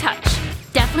 Stay in touch.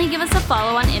 Definitely give us a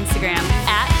follow on Instagram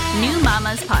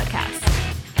 @NewMamasPodcast.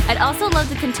 I'd also love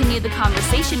to continue the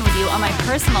conversation with you on my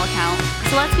personal account,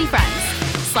 so let's be friends.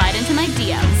 Slide into my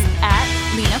DMs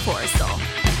 @LenaForrestal.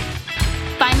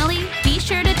 Finally, be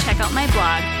sure to check out my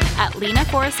blog at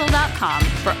lenaforrestal.com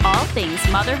for all things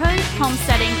motherhood,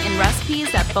 homesteading, and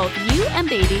recipes that both you and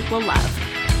baby will love.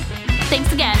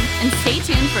 Thanks again, and stay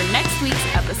tuned for next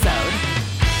week's episode.